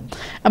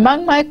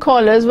 Among my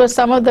callers were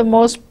some of the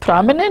most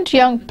prominent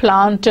young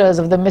planters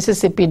of the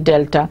Mississippi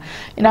Delta.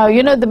 Now,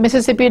 you know, the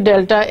Mississippi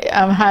Delta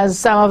has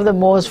some of the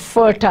most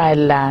fertile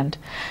land.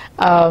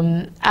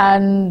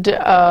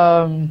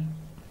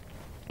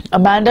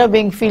 Amanda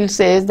Wingfield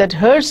says that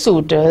her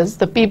suitors,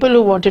 the people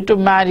who wanted to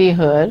marry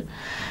her,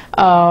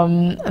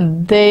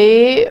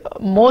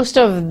 most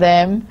of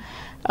them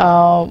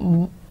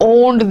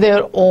owned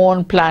their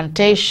own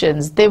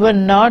plantations. They were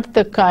not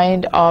the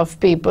kind of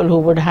people who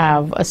would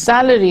have a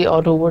salary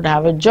or who would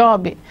have a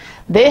job.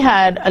 They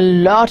had a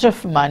lot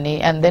of money,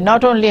 and they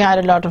not only had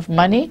a lot of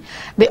money,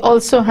 they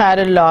also had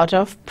a lot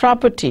of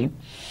property.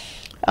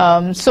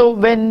 So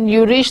when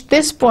you reach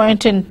this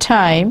point in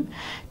time,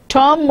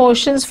 Tom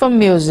motions for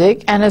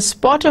music, and a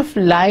spot of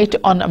light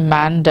on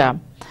Amanda.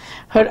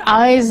 Her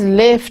eyes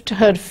lift,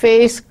 her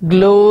face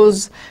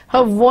glows,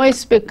 her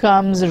voice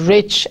becomes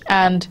rich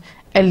and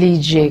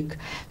elegiac.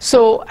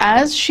 So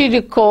as she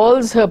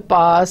recalls her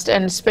past,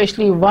 and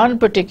especially one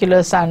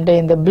particular Sunday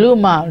in the Blue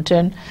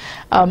Mountain,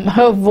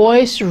 her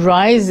voice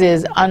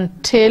rises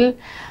until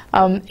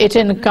it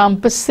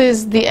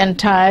encompasses the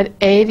entire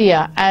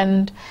area,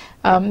 and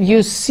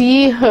you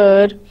see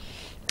her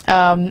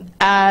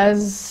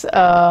as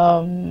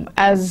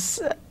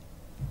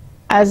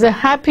a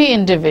happy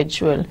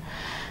individual.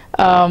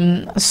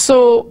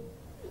 So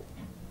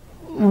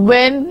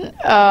when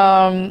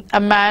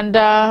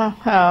Amanda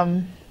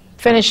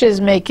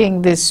finishes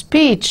making this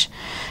speech,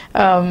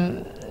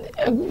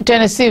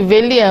 Tennessee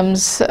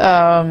Williams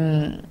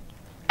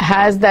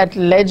has that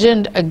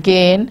legend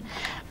again,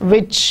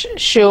 which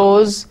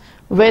shows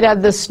where are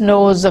the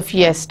snows of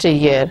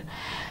yesteryear.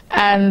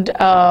 And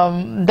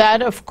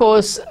that, of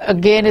course,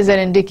 again is an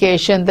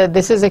indication that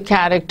this is a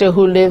character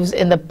who lives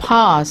in the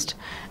past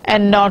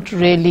and not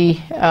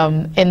really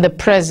in the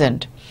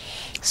present.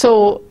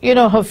 So, you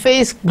know, her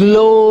face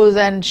glows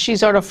and she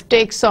sort of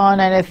takes on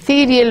an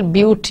ethereal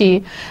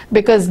beauty,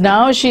 because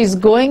now she's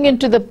going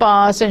into the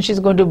past and she's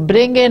going to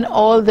bring in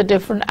all the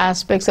different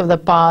aspects of the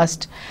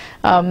past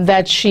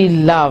that she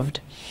loved.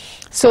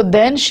 So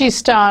then she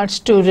starts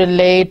to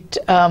relate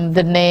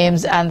the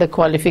names and the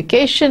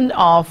qualification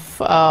of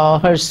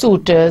her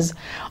suitors,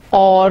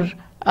 or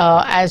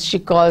as she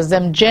calls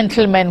them,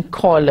 gentlemen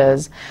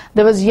callers.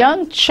 There was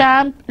young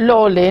Champ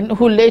Lawlin,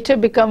 who later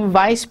became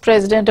vice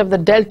president of the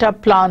Delta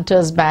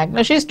Planters Bank.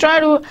 Now she's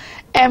trying to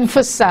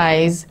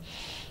emphasize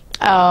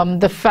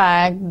the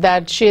fact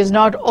that she has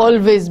not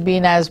always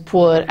been as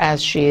poor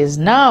as she is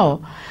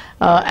now.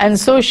 And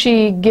so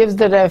she gives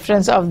the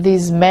reference of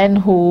these men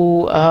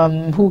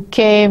who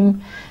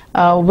came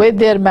with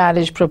their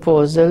marriage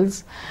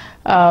proposals.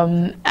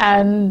 The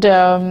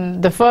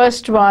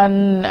first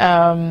one,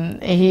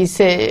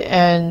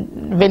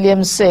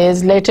 Williams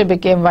says, later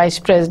became vice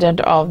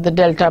president of the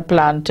Delta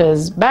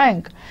Planters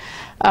Bank.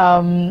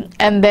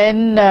 And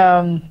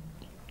then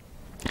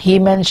he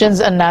mentions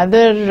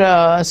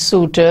another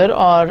suitor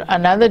or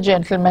another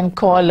gentleman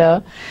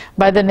caller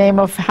by the name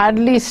of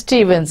Hadley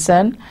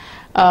Stevenson,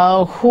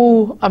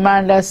 who,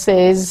 Amanda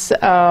says,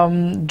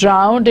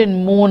 drowned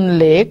in Moon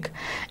Lake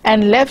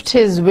and left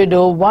his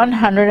widow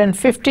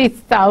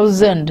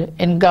 150,000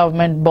 in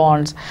government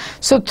bonds.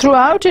 So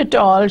throughout it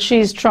all,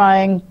 she's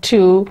trying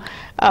to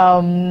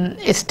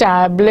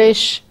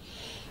establish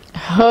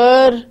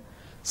her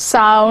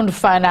sound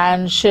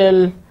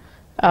financial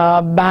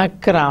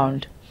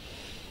background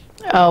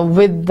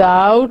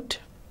without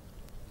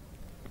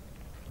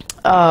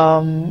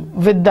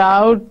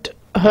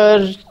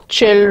her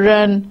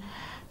children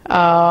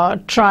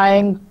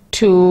trying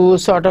to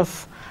sort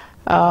of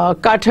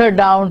cut her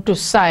down to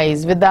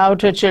size,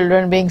 without her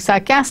children being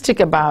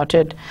sarcastic about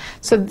it.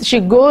 So she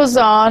goes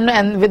on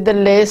and with the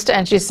list,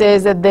 and she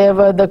says that there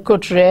were the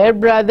Cottrell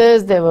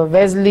brothers, there were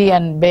Wesley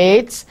and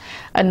Bates,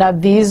 and now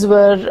these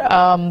were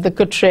the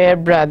Cottrell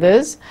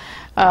brothers,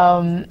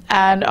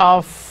 and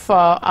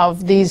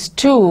of these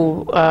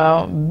two,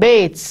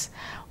 Bates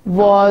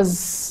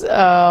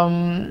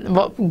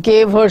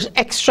gave her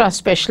extra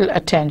special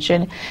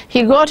attention.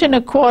 He got in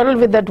a quarrel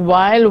with that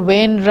wild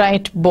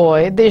Wainwright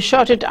boy. They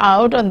shot it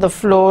out on the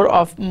floor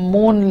of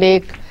Moon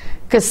Lake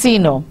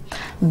Casino.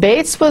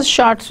 Bates was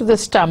shot through the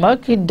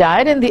stomach. He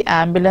died in the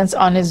ambulance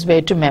on his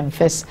way to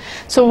Memphis.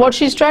 So what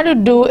she's trying to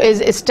do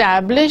is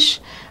establish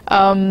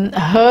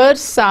her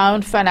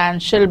sound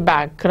financial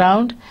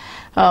background,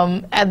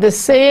 at the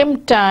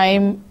same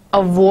time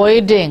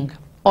avoiding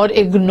or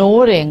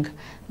ignoring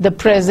the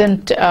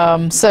present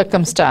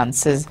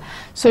circumstances.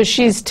 So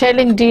she's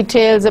telling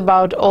details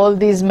about all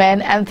these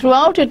men, and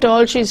throughout it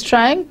all she's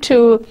trying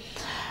to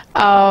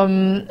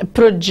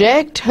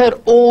project her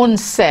own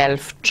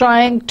self,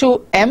 trying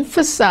to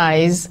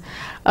emphasize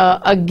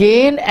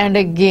again and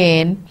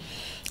again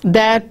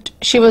that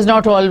she was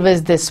not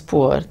always this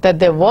poor, that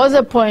there was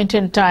a point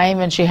in time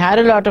when she had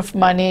a lot of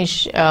money,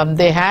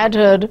 they had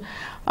her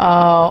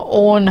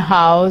own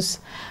house,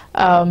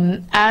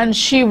 and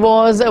she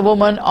was a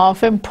woman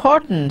of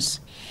importance.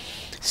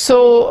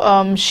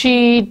 So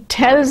she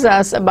tells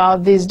us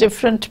about these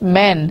different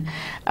men,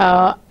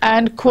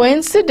 and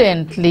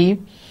coincidentally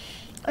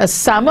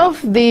some of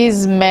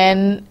these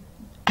men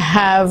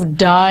have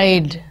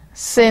died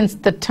since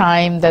the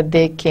time that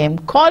they came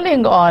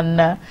calling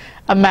on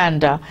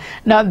Amanda.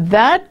 Now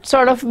that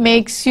sort of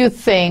makes you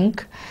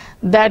think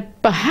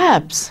that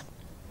perhaps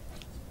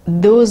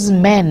those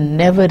men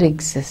never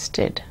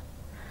existed,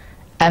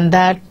 and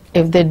that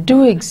if they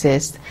do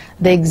exist,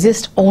 they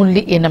exist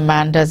only in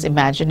Amanda's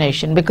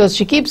imagination, because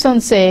she keeps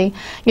on saying,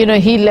 you know,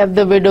 he left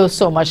the widow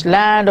so much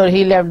land, or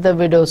he left the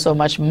widow so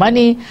much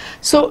money.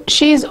 So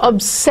she's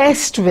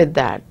obsessed with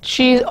that.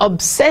 She's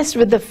obsessed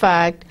with the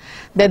fact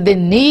that they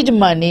need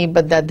money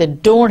but that they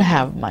don't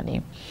have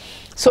money.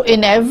 So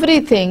in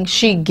everything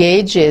she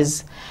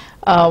gauges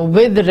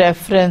with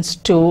reference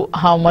to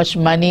how much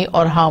money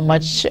or how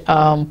much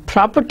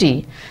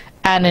property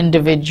an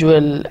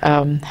individual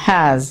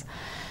has.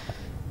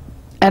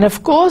 And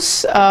of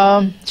course,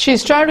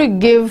 she's trying to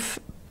give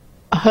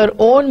her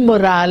own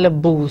morale a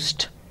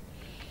boost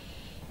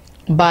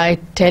by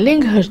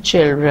telling her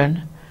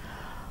children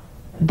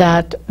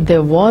that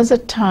there was a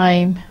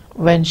time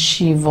when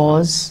she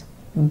was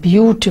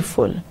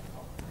beautiful,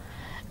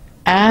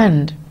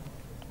 and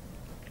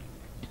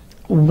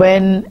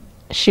when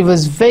she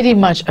was very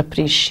much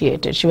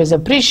appreciated. She was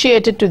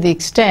appreciated to the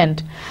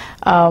extent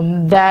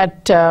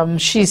that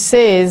she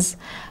says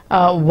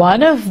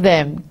one of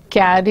them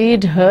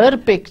carried her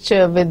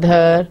picture with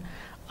her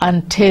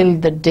until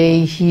the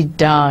day he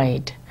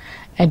died.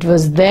 It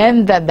was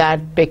then that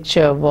that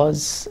picture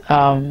was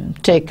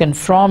taken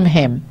from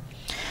him.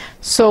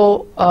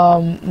 So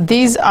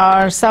these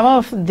are some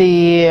of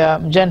the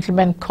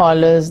gentlemen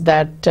callers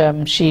that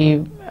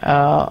she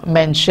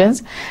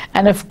mentions,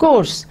 and of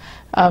course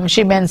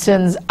she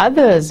mentions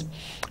others.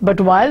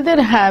 But while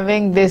they're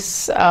having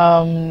this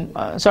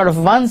sort of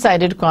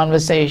one-sided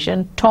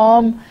conversation,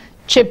 Tom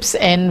chips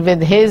in with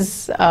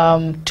his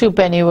 2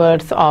 penny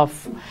worth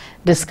of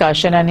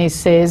discussion, and he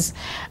says,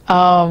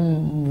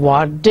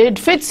 what did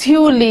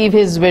Fitzhugh leave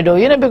his widow?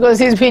 You know, because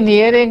he's been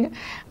hearing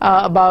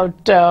about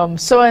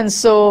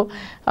so-and-so,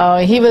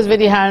 he was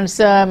very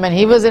handsome and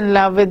he was in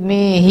love with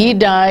me, he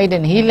died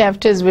and he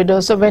left his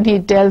widow. So when he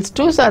tells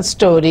 2 such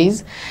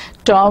stories,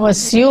 Tom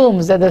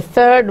assumes that the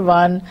third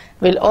one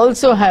will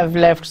also have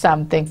left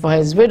something for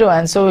his widow,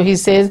 and so he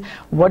says,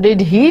 what did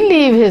he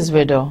leave his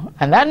widow?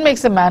 And that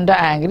makes Amanda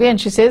angry, and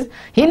she says,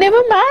 he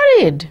never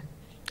married.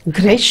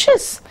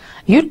 Gracious,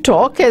 you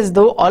talk as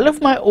though all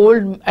of my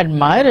old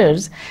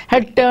admirers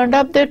had turned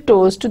up their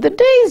toes to the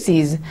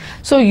daisies.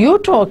 So you're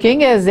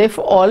talking as if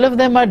all of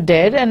them are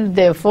dead, and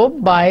therefore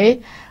by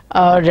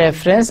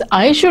reference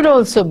I should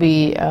also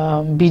be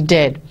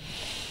dead.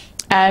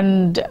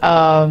 And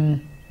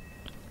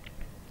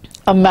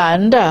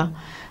Amanda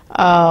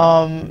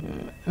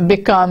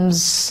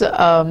becomes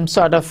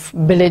sort of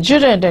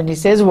belligerent, and he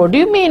says, what do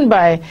you mean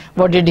by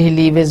what did he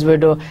leave his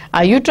widow?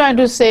 Are you trying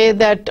to say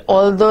that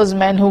all those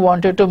men who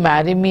wanted to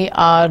marry me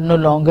are no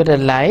longer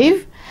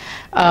alive?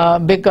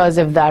 Because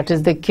if that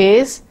is the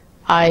case,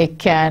 I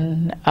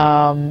can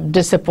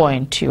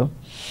disappoint you.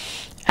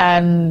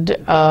 And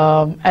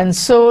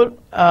so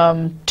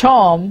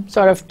Tom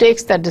sort of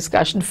takes that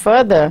discussion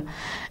further,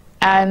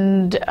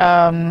 and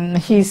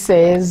he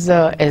says,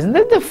 isn't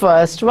it the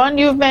first one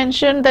you've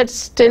mentioned that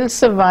still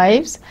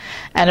survives?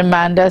 And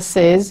Amanda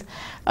says,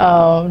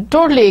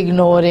 totally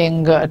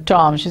ignoring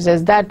Tom, she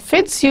says, that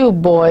Fitzhugh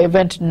boy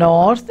went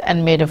north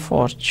and made a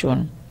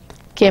fortune,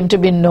 came to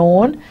be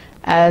known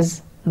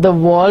as the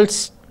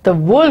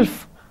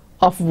Wolf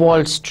of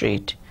Wall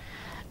Street.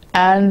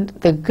 And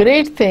the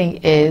great thing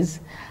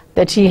is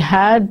that he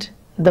had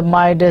the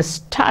Midas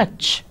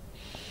touch.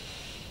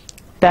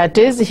 That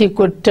is, he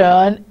could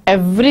turn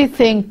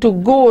everything to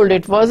gold.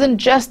 It wasn't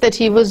just that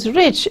he was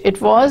rich, it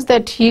was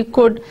that he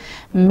could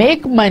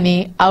make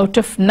money out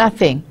of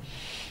nothing.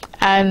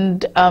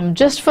 And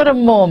just for a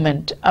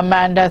moment,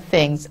 Amanda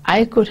thinks,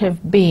 I could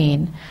have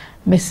been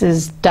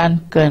Mrs.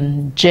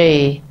 Duncan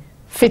J.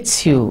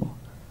 Fitzhugh,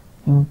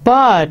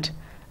 but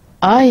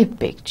I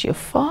picked your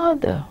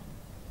father.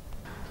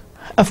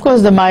 Of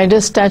course, the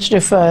Midas touch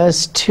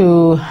refers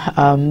to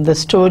the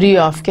story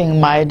of King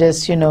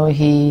Midas. You know,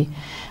 he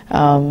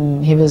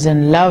was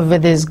in love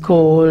with his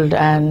gold,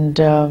 and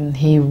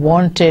he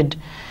wanted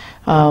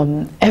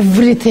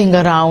everything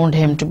around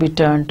him to be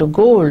turned to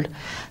gold.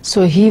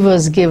 So he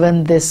was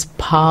given this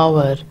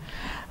power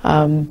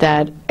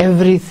that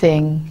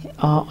everything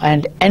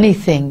and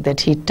anything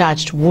that he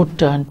touched would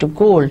turn to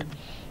gold.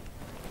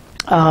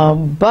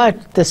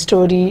 But the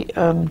story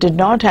did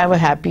not have a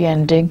happy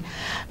ending,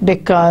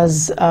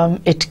 because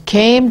it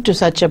came to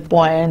such a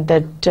point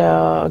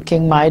that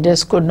King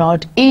Midas could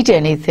not eat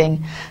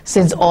anything,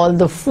 since all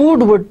the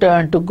food would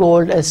turn to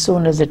gold as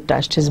soon as it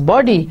touched his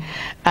body.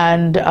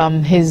 And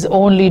his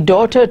only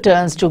daughter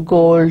turns to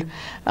gold,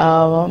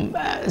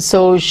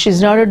 so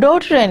she's not a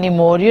daughter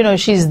anymore. You know,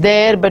 she's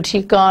there, but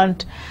he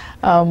can't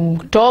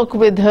talk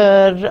with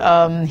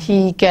her,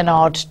 he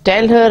cannot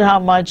tell her how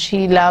much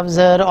he loves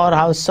her or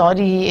how sorry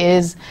he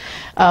is.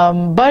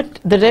 But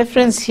the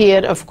reference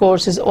here, of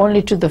course, is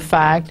only to the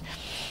fact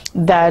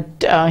that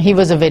he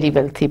was a very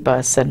wealthy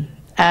person.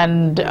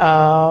 And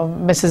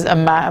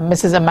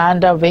Mrs.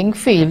 Amanda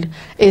Wingfield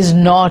is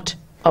not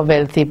a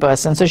wealthy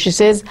person. So she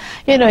says,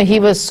 you know,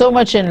 he was so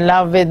much in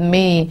love with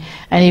me,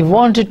 and he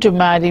wanted to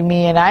marry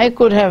me, and I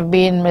could have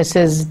been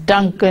Mrs.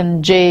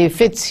 Duncan J.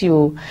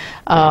 Fitzhugh,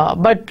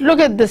 but look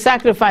at the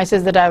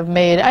sacrifices that I've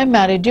made. I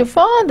married your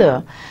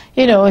father.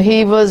 You know,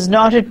 he was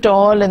not at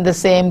all in the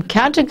same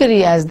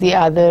category as the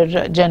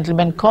other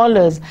gentlemen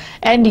callers,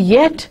 and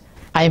yet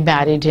I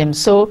married him.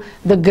 So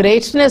the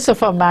greatness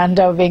of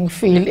Amanda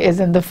Wingfield is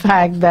in the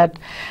fact that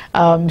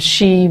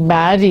she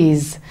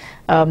marries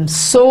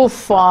so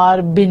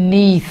far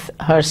beneath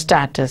her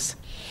status.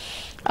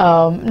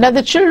 Now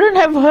the children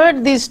have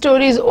heard these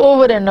stories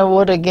over and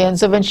over again,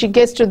 so when she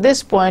gets to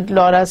this point,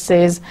 Laura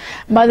says,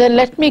 Mother,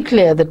 let me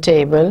clear the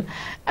table.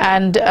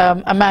 And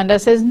Amanda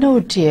says, no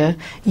dear,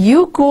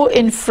 you go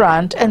in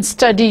front and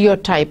study your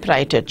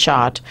typewriter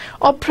chart,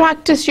 or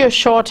practice your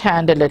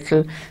shorthand a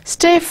little.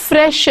 Stay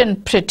fresh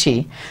and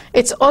pretty.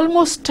 It's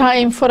almost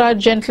time for our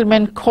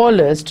gentlemen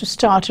callers to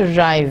start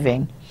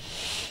arriving.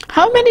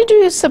 How many do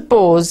you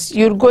suppose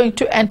you're going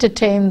to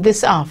entertain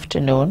this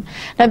afternoon?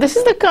 Now, this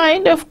is the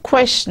kind of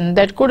question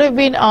that could have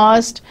been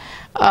asked,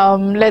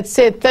 let's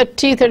say,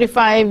 30,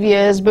 35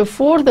 years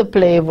before the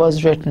play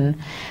was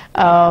written.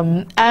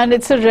 And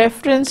it's a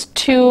reference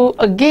to,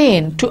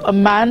 again, to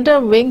Amanda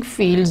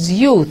Wingfield's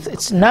youth.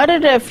 It's not a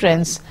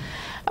reference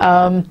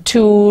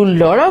to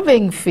Laura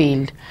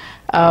Wingfield.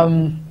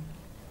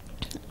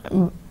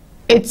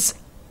 It's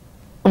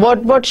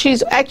what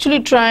she's actually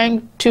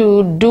trying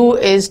to do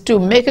is to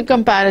make a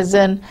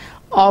comparison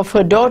of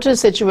her daughter's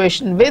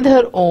situation with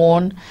her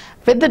own,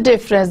 with the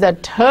difference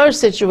that her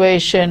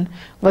situation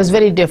was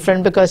very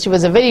different because she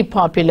was a very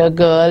popular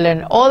girl,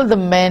 and all the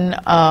men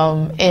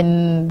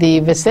in the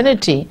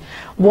vicinity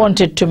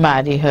wanted to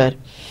marry her.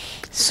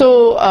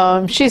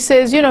 So she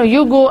says, you know,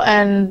 you go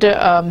and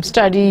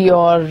study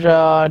your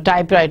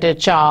typewriter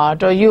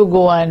chart, or you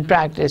go and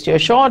practice your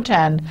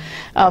shorthand.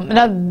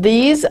 Now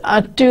these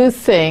are two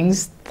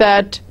things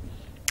that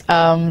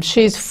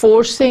she's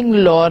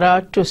forcing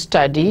Laura to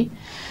study,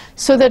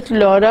 so that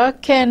Laura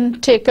can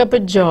take up a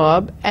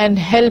job and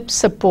help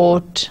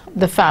support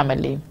the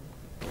family.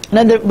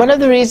 Now, one of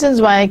the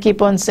reasons why I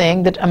keep on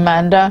saying that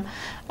Amanda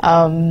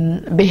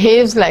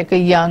behaves like a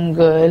young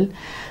girl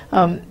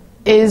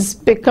is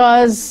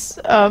because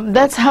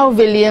that's how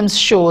Williams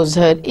shows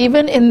her.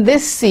 Even in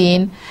this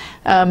scene,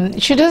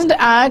 she doesn't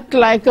act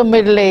like a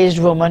middle-aged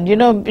woman. You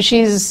know,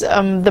 she's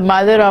the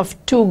mother of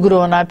 2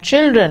 grown-up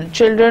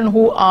children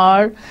who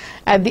are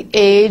at the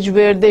age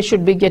where they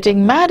should be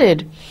getting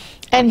married.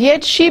 And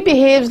yet she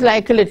behaves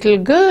like a little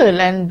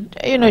girl, and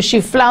you know, she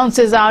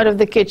flounces out of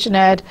the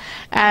kitchenette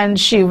and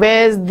she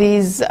wears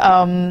these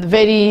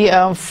very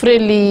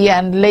frilly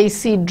and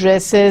lacy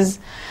dresses,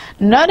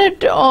 not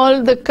at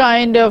all the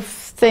kind of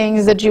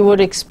things that you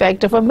would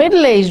expect of a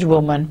middle-aged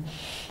woman.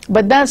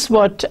 But that's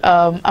what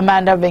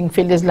Amanda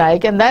Wingfield is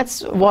like, and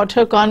that's what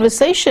her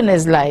conversation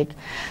is like.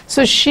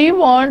 So she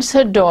wants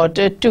her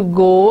daughter to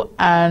go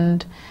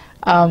and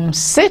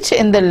sit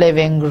in the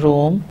living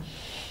room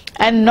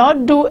and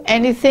not do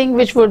anything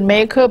which would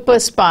make her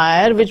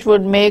perspire, which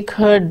would make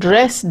her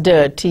dress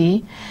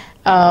dirty,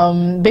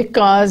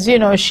 because, you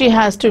know, she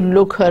has to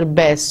look her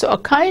best. So a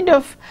kind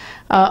of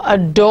a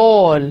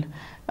doll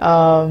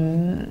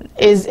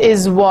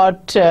is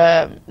what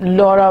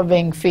Laura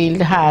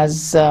Wingfield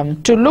has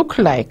to look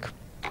like.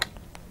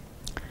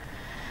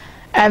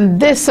 And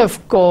this,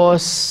 of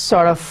course,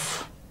 sort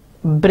of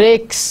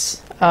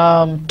breaks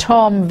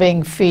Tom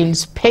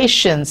Wingfield's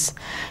patience.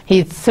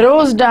 He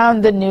throws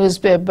down the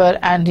newspaper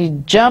and he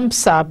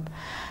jumps up,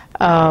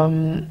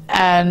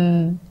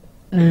 and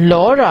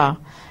Laura,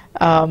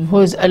 who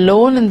is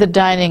alone in the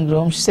dining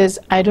room, she says,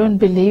 "I don't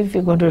believe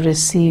we're going to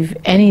receive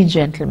any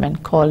gentlemen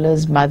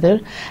callers, Mother."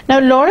 Now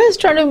Laura is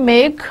trying to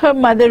make her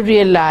mother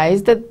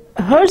realize that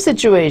her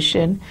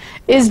situation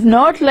is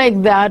not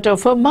like that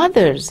of her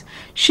mother's.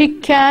 She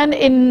can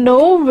in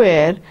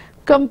nowhere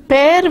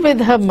compare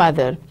with her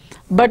mother.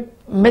 But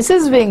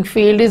Mrs.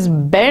 Wingfield is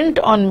bent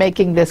on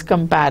making this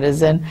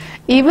comparison,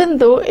 even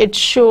though it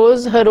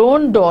shows her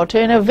own daughter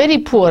in a very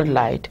poor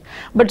light.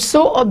 But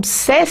so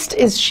obsessed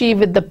is she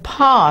with the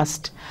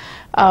past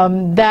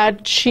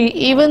that she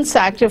even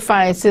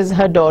sacrifices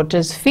her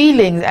daughter's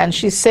feelings, and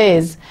she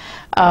says,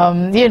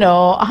 you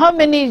know, "How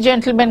many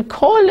gentlemen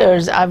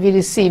callers are we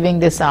receiving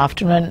this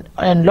afternoon?"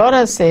 And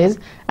Laura says,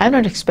 "I'm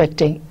not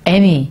expecting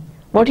any.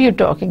 What are you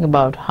talking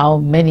about? How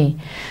many?"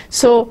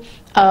 So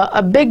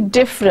a big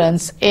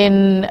difference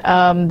in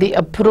the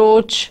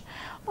approach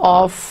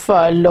of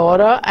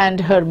Laura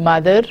and her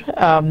mother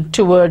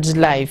towards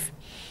life.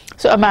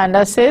 So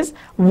Amanda says,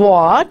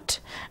 "What?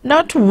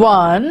 Not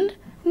one?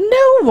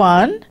 No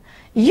one?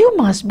 You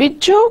must be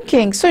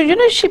joking." So, you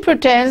know, she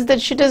pretends that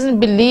she doesn't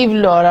believe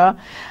Laura.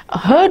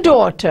 Her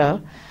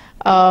daughter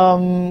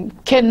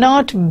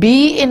cannot be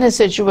in a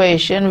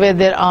situation where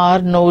there are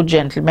no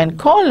gentlemen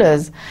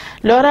callers.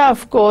 Laura,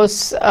 of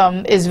course,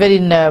 is very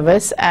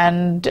nervous,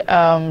 and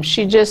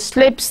she just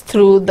slips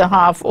through the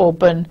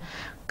half-open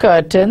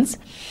curtains,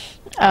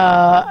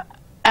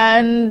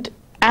 and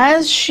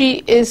as she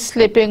is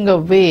slipping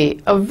away,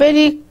 a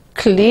very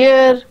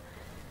clear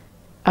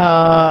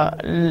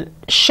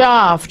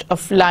shaft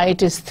of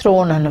light is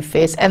thrown on her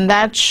face, and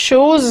that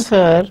shows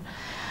her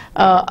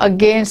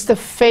against the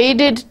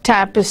faded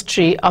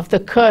tapestry of the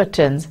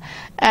curtains.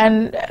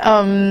 And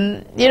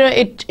you know,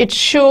 it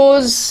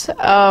shows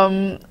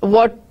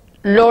what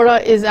Laura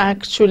is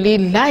actually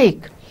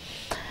like.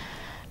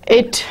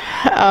 It's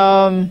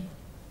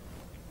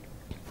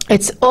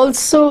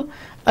also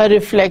a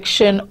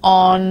reflection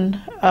on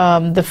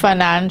the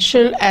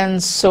financial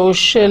and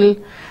social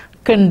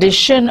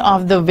condition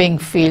of the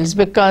Wingfields,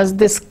 because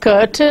this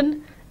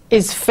curtain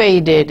is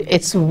faded,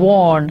 it's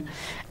worn,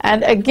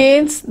 and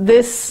against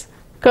this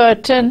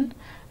curtain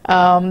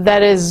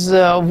that is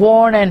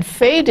worn and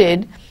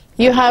faded,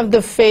 you have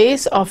the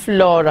face of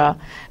Laura.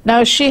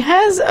 Now she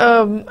has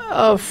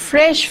a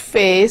fresh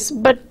face,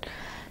 but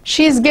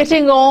she's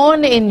getting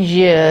on in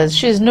years.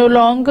 She's no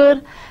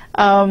longer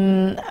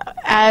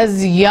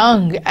as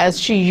young as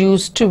she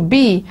used to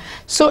be.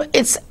 So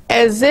it's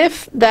as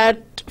if that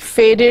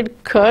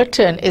faded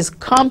curtain is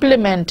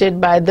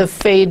complemented by the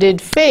faded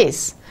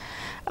face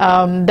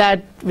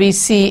that we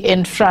see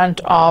in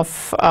front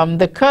of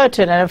the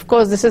curtain. And of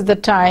course, this is the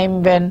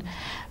time when,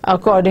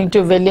 according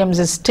to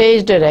Williams'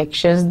 stage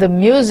directions, the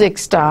music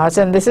starts,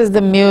 and this is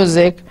the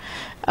music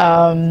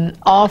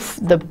of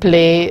the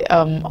play,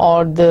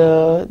 or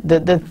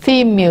the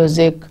theme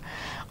music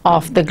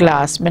of the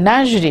Glass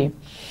Menagerie.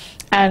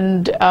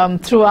 And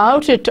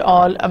throughout it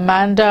all,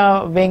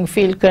 Amanda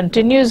Wingfield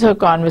continues her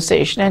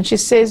conversation, and she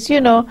says,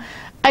 "You know,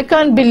 I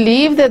can't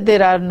believe that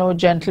there are no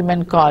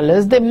gentlemen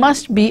callers. There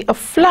must be a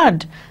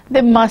flood.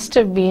 There must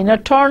have been a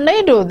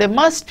tornado. There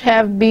must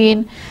have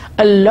been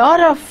a lot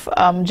of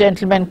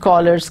gentlemen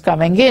callers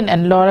coming in."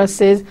 And Laura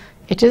says,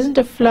 "It isn't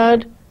a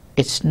flood.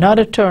 It's not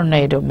a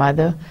tornado,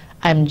 Mother.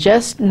 I'm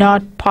just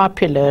not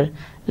popular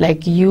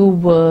like you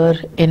were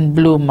in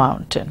Blue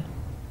Mountain."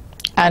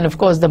 And of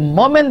course, the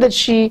moment that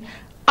she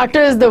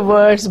utters the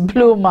words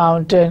Blue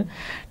Mountain,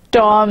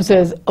 Tom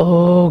says,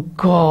 "Oh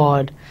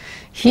God."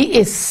 he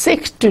is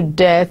sick to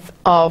death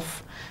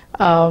of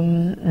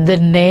the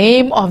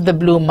name of the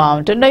Blue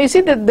Mountain. Now you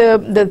see that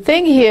the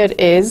thing here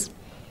is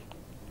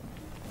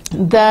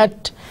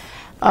that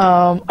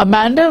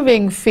Amanda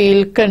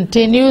Wingfield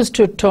continues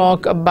to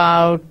talk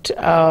about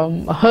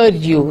her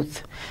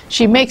youth.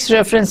 She makes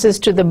references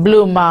to the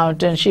Blue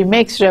Mountain. She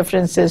makes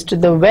references to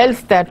the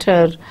wealth that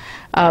her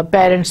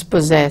parents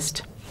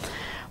possessed.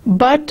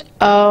 But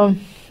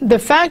the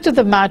fact of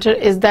the matter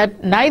is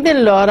that neither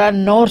Laura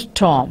nor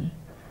Tom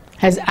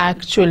has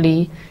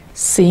actually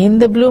seen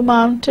the Blue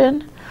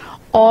Mountain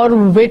or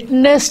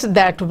witnessed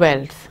that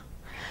wealth.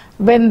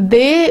 When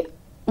they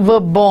were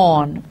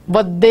born,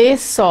 what they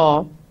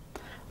saw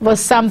was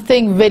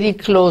something very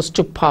close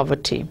to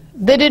poverty.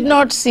 They did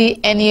not see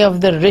any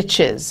of the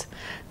riches.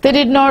 They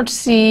did not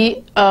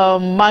see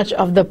much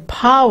of the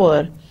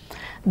power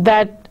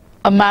that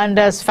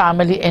Amanda's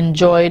family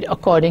enjoyed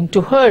according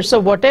to her. So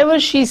whatever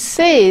she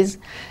says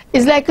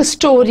is like a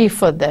story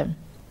for them.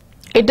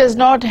 It does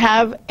not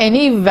have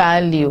any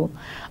value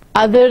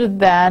other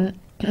than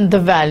the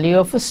value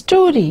of a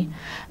story.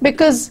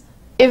 Because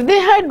if they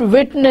had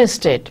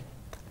witnessed it,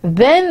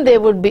 then they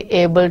would be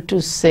able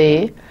to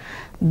say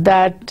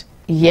that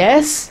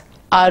yes,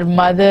 our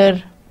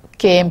mother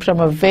came from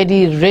a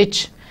very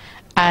rich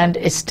and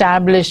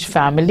established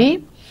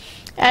family,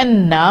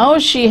 and now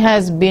she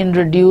has been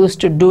reduced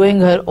to doing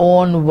her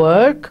own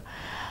work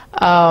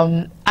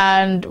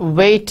and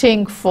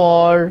waiting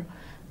for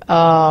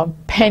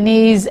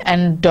pennies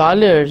and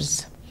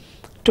dollars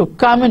to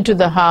come into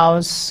the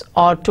house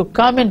or to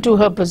come into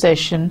her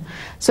possession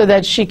so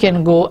that she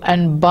can go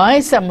and buy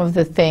some of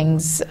the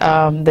things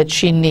that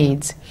she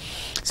needs.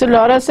 So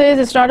Laura says,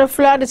 it's not a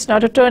flood, it's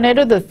not a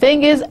tornado. The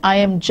thing is, I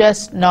am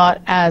just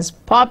not as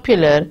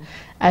popular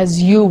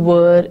as you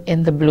were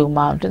in the Blue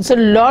Mountain. So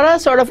Laura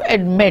sort of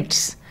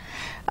admits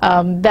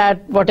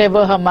that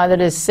whatever her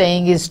mother is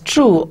saying is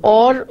true,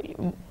 or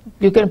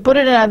you can put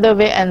it another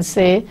way and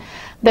say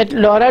that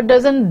Laura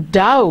doesn't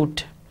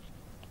doubt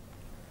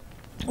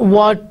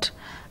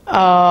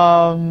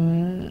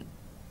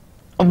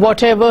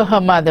whatever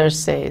her mother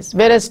says,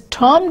 whereas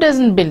Tom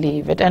doesn't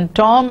believe it, and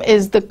Tom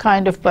is the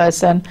kind of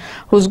person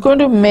who's going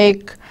to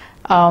make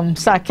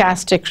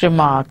sarcastic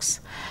remarks.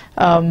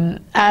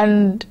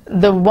 And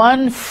the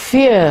one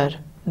fear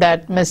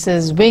that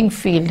Mrs.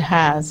 Wingfield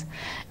has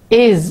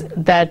is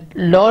that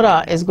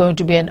Laura is going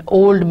to be an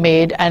old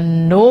maid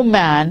and no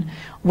man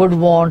would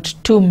want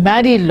to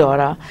marry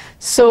Laura.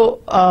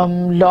 So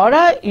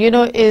Laura,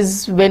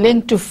 is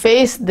willing to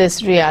face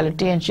this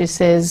reality, and she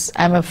says,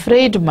 I'm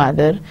afraid,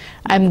 mother,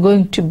 I'm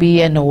going to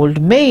be an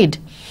old maid.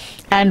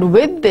 And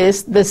with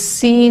this, the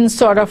scene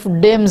sort of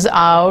dims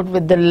out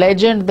with the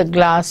legend, the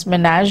glass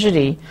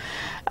menagerie.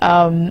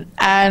 On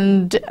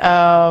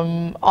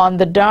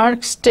the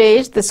dark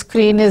stage, the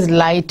screen is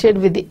lighted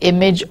with the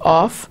image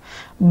of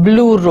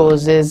blue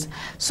roses.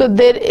 So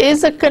there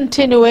is a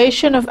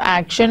continuation of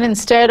action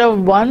instead of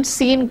one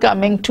scene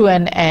coming to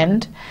an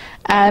end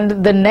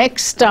and the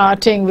next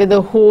starting with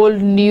a whole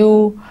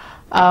new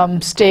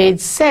stage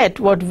set.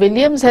 What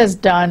Williams has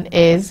done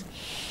is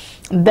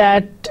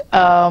that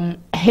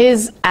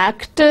his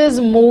actors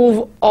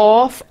move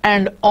off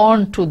and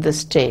onto the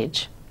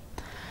stage.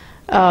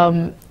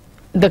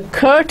 The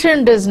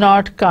curtain does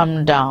not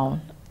come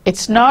down.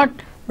 It's not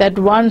that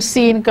one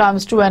scene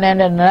comes to an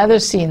end and another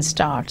scene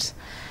starts.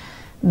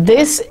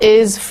 This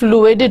is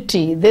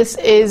fluidity. This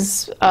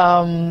is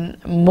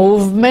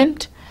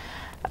movement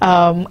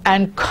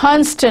and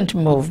constant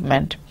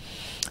movement.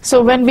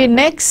 So when we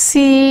next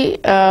see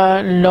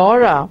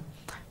Laura,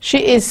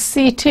 she is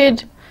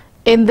seated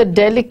in the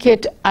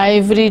delicate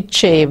ivory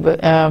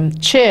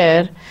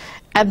chair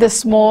at the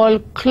small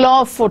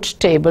clawfoot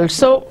table.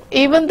 So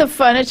even the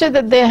furniture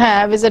that they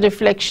have is a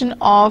reflection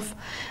of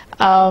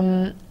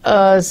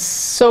a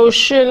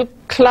social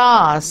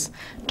class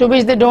to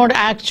which they don't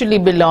actually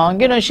belong.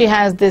 She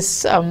has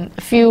this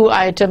few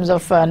items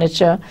of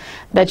furniture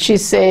that she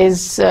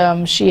says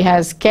she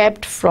has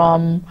kept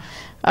from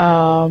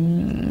her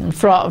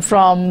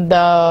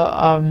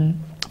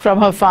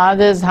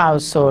father's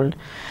household.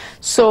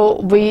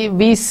 So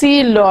we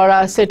see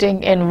Laura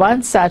sitting in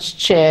one such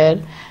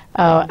chair,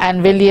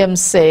 and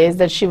Williams says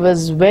that she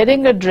was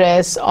wearing a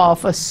dress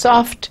of a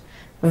soft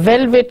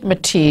velvet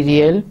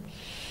material,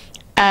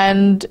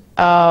 and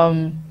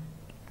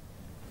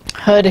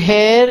her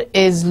hair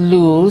is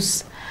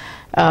loose,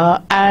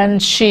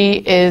 and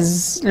she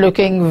is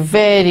looking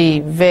very,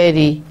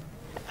 very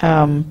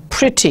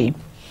pretty.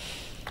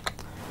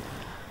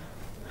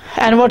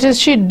 And what is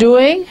she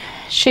doing?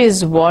 She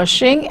is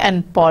washing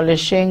and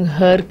polishing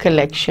her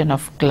collection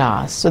of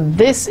glass. So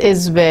this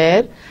is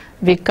where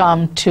we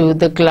come to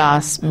the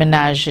glass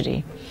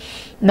menagerie.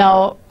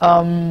 Now,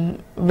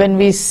 when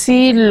we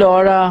see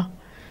Laura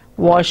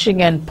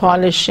washing and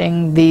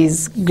polishing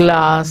these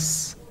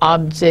glass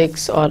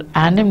objects or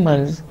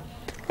animals,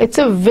 it's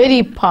a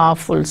very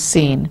powerful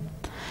scene,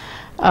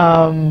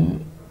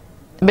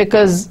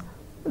 because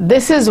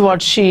this is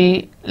what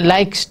she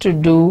likes to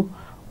do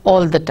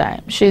all the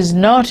time. She's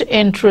not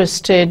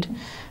interested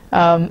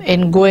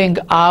in going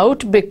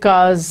out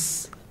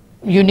because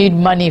you need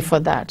money for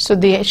that. So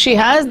she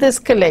has this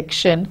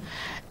collection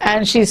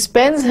and she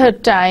spends her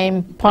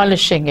time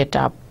polishing it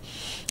up.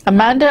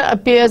 Amanda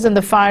appears on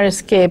the fire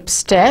escape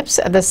steps.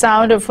 At the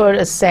sound of her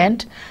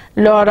ascent,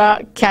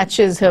 Laura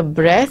catches her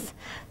breath,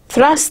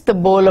 thrusts the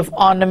bowl of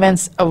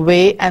ornaments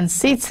away and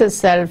seats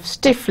herself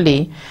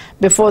stiffly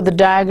before the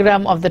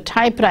diagram of the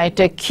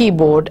typewriter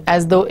keyboard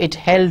as though it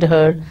held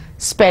her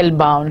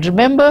spellbound.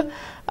 Remember,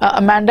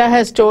 Amanda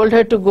has told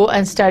her to go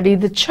and study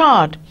the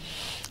chart.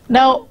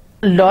 Now,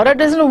 Laura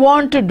doesn't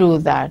want to do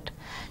that.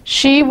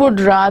 She would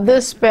rather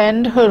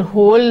spend her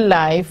whole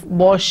life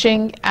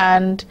washing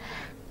and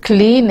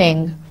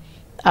cleaning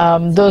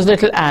those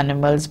little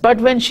animals. But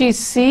when she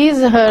sees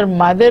her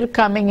mother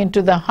coming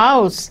into the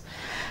house,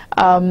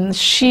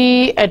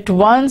 she at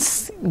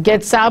once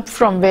gets up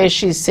from where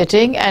she's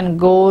sitting and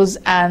goes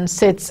and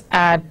sits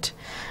at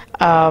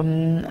what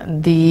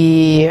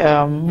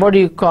do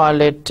you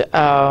call it?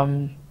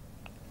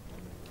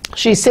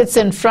 She sits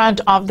in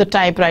front of the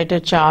typewriter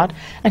chart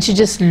and she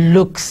just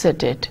looks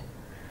at it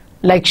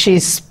like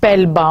she's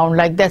spellbound,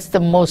 like that's the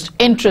most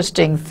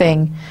interesting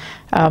thing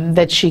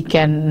that she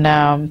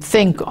can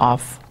think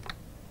of.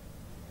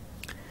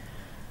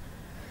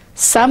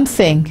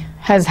 Something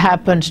has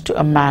happened to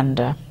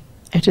Amanda.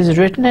 It is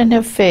written in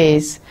her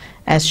face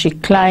as she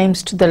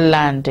climbs to the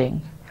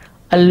landing,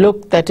 a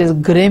look that is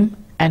grim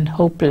and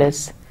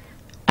hopeless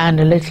and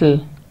a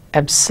little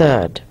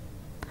absurd.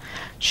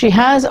 She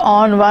has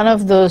on one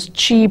of those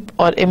cheap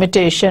or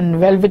imitation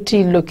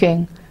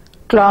velvety-looking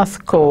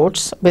cloth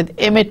coats with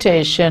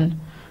imitation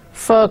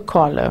fur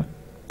collar.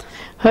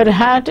 Her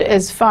hat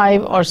is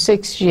 5 or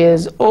 6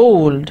 years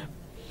old,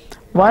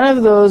 one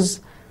of those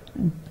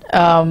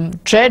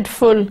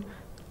dreadful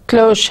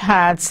cloche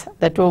hats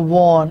that were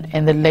worn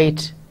in the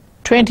late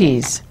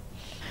 20s.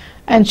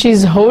 And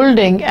she's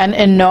holding an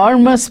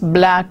enormous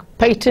black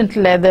patent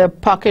leather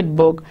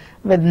pocketbook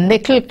with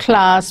nickel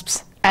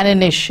clasps and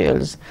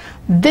initials.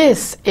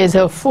 This is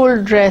her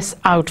full dress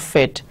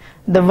outfit,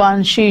 the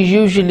one she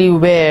usually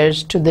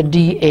wears to the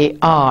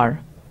DAR.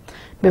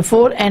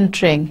 Before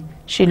entering,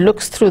 she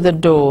looks through the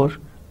door,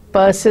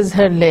 purses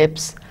her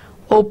lips,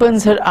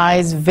 opens her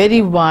eyes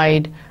very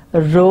wide,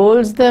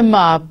 rolls them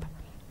up,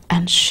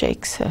 and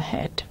shakes her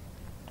head.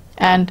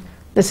 And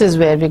this is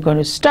where we're going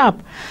to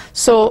stop.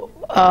 So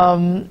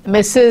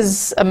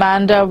Mrs.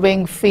 Amanda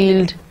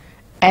Wingfield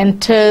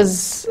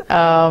enters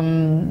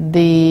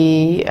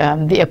the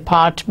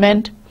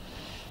apartment.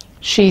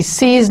 She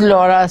sees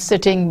Laura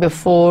sitting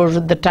before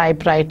the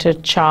typewriter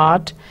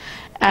chart,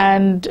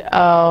 and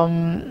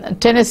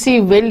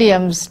Tennessee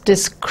Williams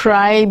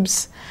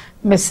describes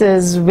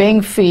Mrs.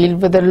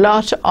 Wingfield with a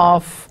lot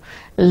of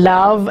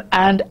love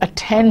and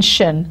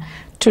attention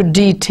to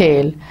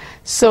detail.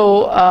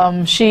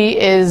 So she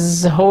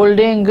is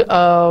holding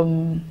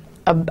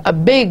a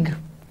big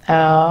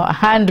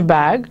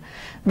handbag,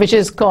 which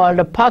is called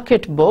a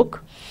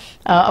pocketbook.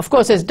 Of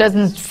course, it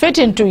doesn't fit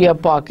into your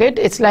pocket.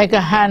 It's like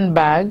a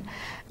handbag.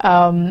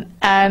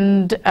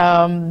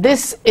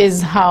 This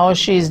is how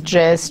she's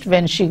dressed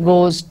when she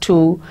goes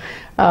to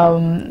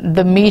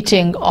the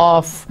meeting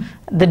of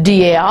the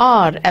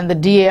DAR, and the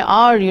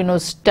DAR, you know,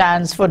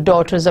 stands for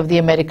Daughters of the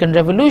American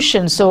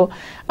Revolution. So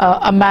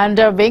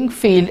Amanda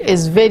Wingfield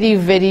is very,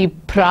 very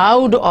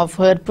proud of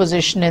her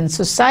position in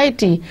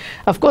society.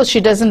 Of course,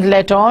 she doesn't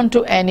let on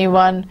to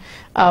anyone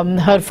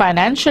her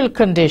financial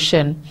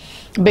condition,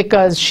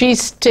 because she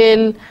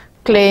still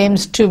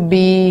claims to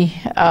be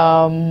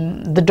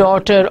the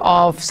daughter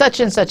of such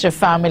and such a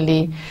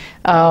family,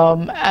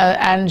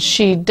 and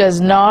she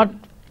does not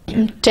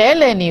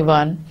tell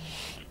anyone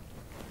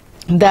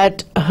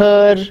that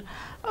her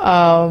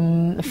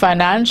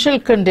financial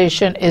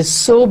condition is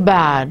so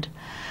bad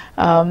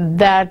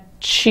that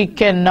she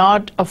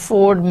cannot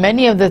afford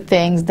many of the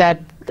things that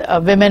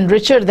women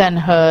richer than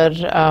her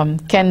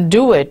can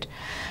do it.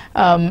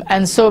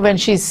 And so when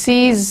she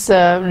sees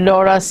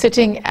Laura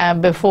sitting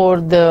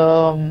before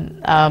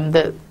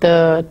the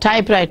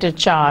typewriter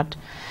chart,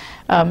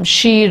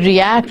 she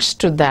reacts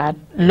to that.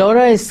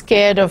 Laura is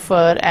scared of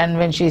her, and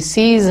when she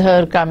sees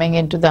her coming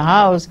into the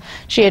house,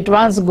 she at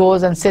once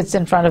goes and sits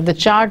in front of the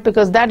chart,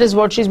 because that is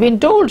what she's been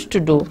told to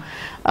do.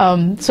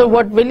 So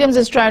what Williams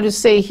is trying to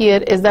say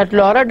here is that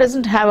Laura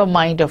doesn't have a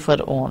mind of her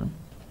own,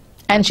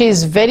 and she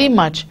is very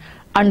much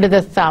under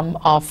the thumb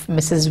of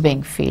Mrs.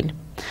 Wingfield.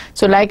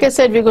 So like I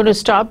said, we're going to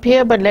stop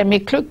here, but let me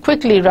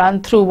quickly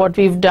run through what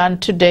we've done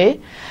today,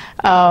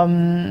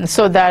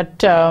 so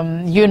that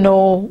you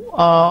know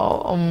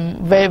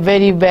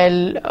very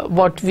well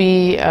what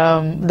we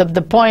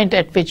the point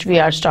at which we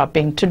are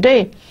stopping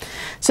today.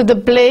 So the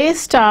play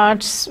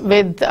starts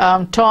with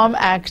Tom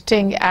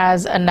acting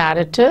as a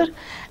narrator,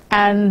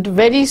 and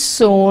very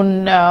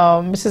soon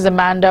Mrs.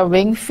 Amanda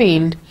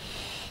Wingfield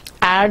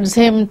adds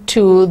him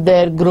to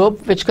their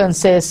group, which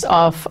consists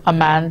of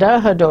Amanda,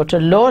 her daughter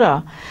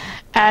Laura.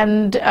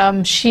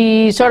 and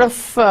she sort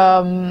of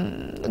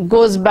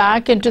goes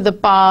back into the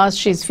past.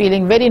 She's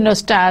feeling very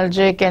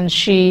nostalgic, and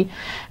she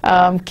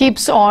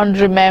keeps on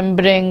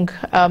remembering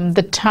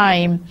the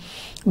time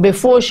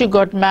before she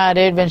got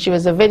married, when she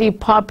was a very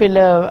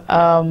popular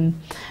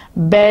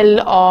belle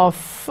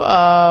of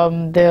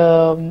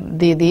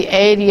the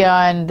area,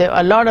 and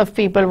a lot of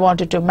people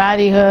wanted to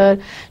marry her.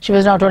 She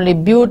was not only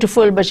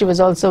beautiful, but she was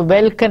also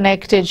well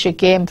connected. She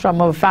came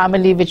from a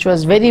family which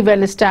was very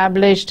well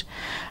established.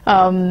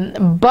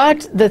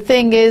 But the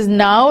thing is,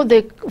 now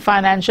the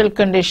financial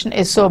condition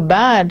is so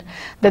bad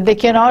that they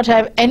cannot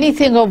have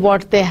anything of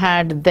what they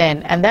had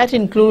then, and that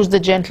includes the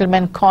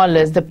gentlemen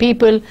callers, the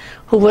people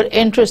who were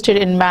interested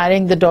in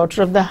marrying the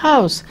daughter of the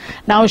house.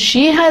 Now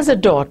she has a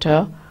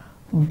daughter,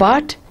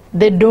 but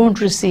they don't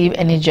receive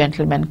any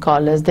gentlemen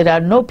callers. There are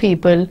no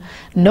people,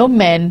 no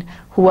men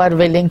who are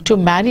willing to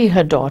marry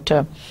her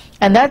daughter,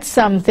 and that's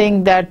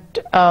something that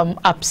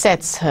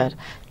upsets her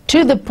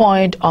to the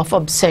point of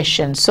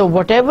obsession. So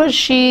whatever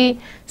she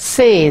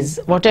says,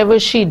 whatever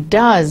she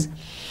does,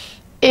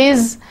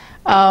 is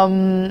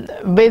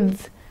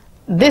with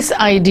this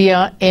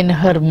idea in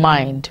her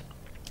mind.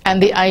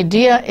 And the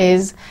idea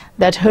is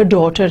that her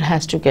daughter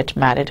has to get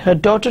married. Her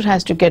daughter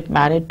has to get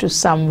married to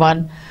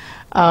someone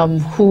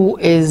who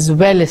is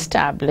well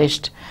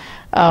established.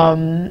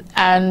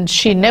 And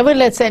she never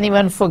lets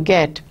anyone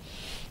forget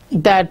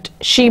that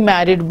she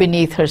married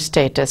beneath her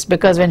status,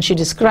 because when she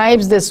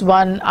describes this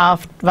one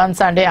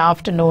Sunday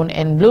afternoon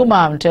in Blue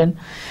Mountain,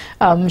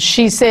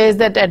 she says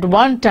that at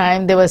one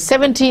time there were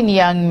 17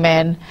 young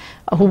men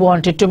who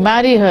wanted to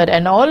marry her,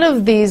 and all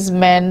of these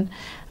men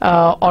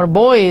or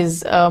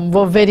boys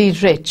were very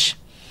rich.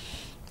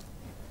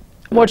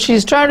 What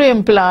she's trying to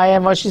imply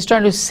and what she's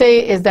trying to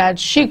say is that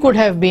she could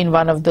have been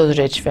one of those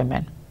rich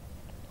women,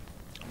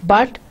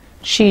 but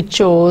she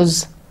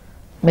chose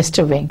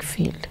Mr.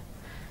 Wingfield.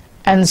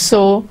 And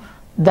so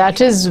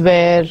that is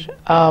where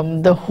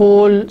the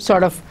whole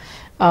sort of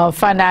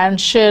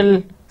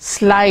financial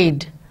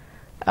slide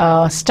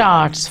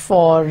starts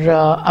for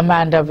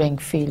Amanda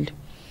Wingfield.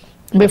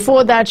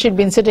 Before that, she'd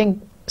been sitting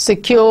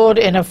secure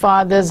in her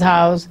father's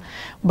house,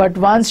 but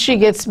once she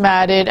gets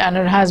married and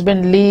her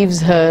husband leaves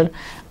her,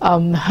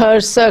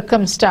 her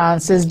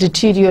circumstances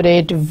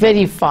deteriorate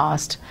very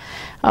fast.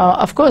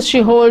 Of course, she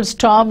holds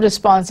Tom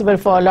responsible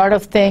for a lot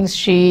of things.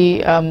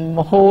 She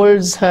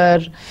holds her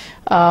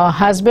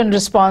husband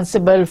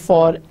responsible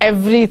for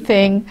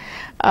everything,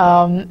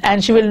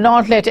 and she will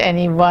not let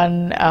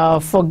anyone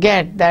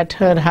forget that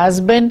her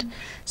husband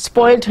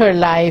spoiled her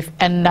life,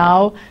 and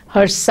now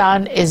her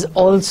son is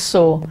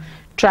also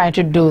trying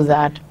to do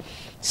that.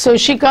 So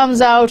she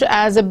comes out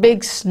as a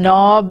big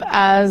snob,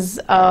 as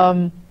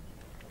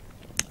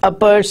a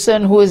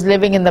person who is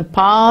living in the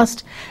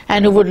past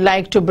and who would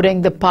like to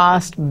bring the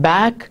past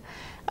back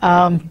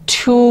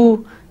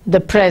to the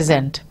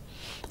present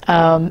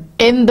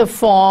in the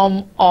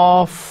form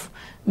of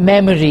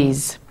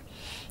memories.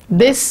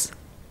 This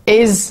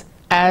is,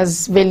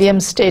 as William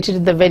stated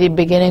at the very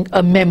beginning,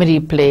 a memory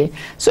play.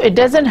 So it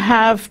doesn't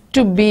have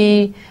to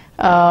be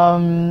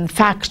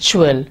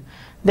factual.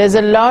 There's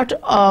a lot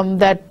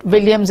that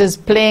Williams is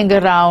playing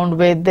around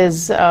with.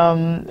 There's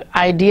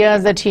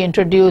ideas that he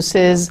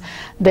introduces.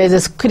 There's a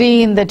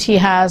screen that he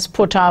has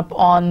put up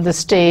on the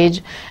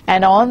stage,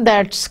 and on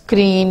that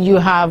screen you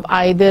have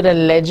either a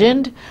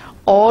legend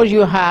or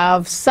you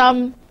have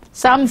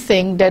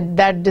something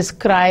that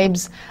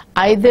describes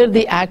either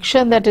the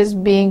action that is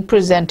being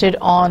presented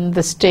on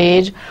the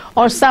stage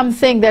or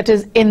something that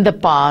is in the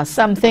past,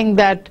 something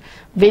that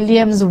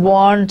Williams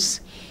wants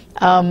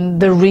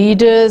the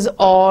readers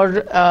or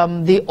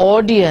the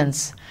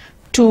audience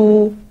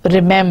to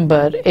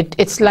remember.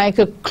 It's like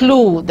a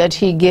clue that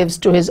he gives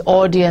to his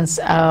audience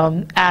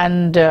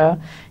and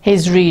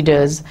his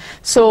readers.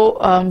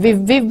 So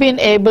we've been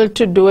able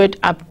to do it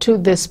up to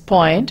this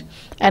point,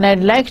 and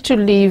I'd like to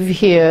leave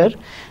here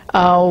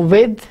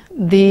with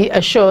the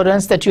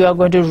assurance that you are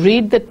going to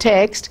read the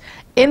text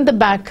in the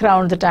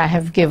background that I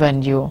have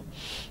given you.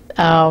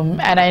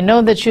 And I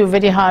know that you're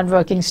very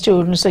hardworking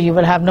students, so you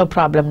will have no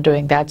problem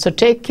doing that. So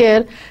take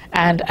care,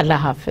 and Allah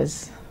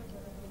Hafiz.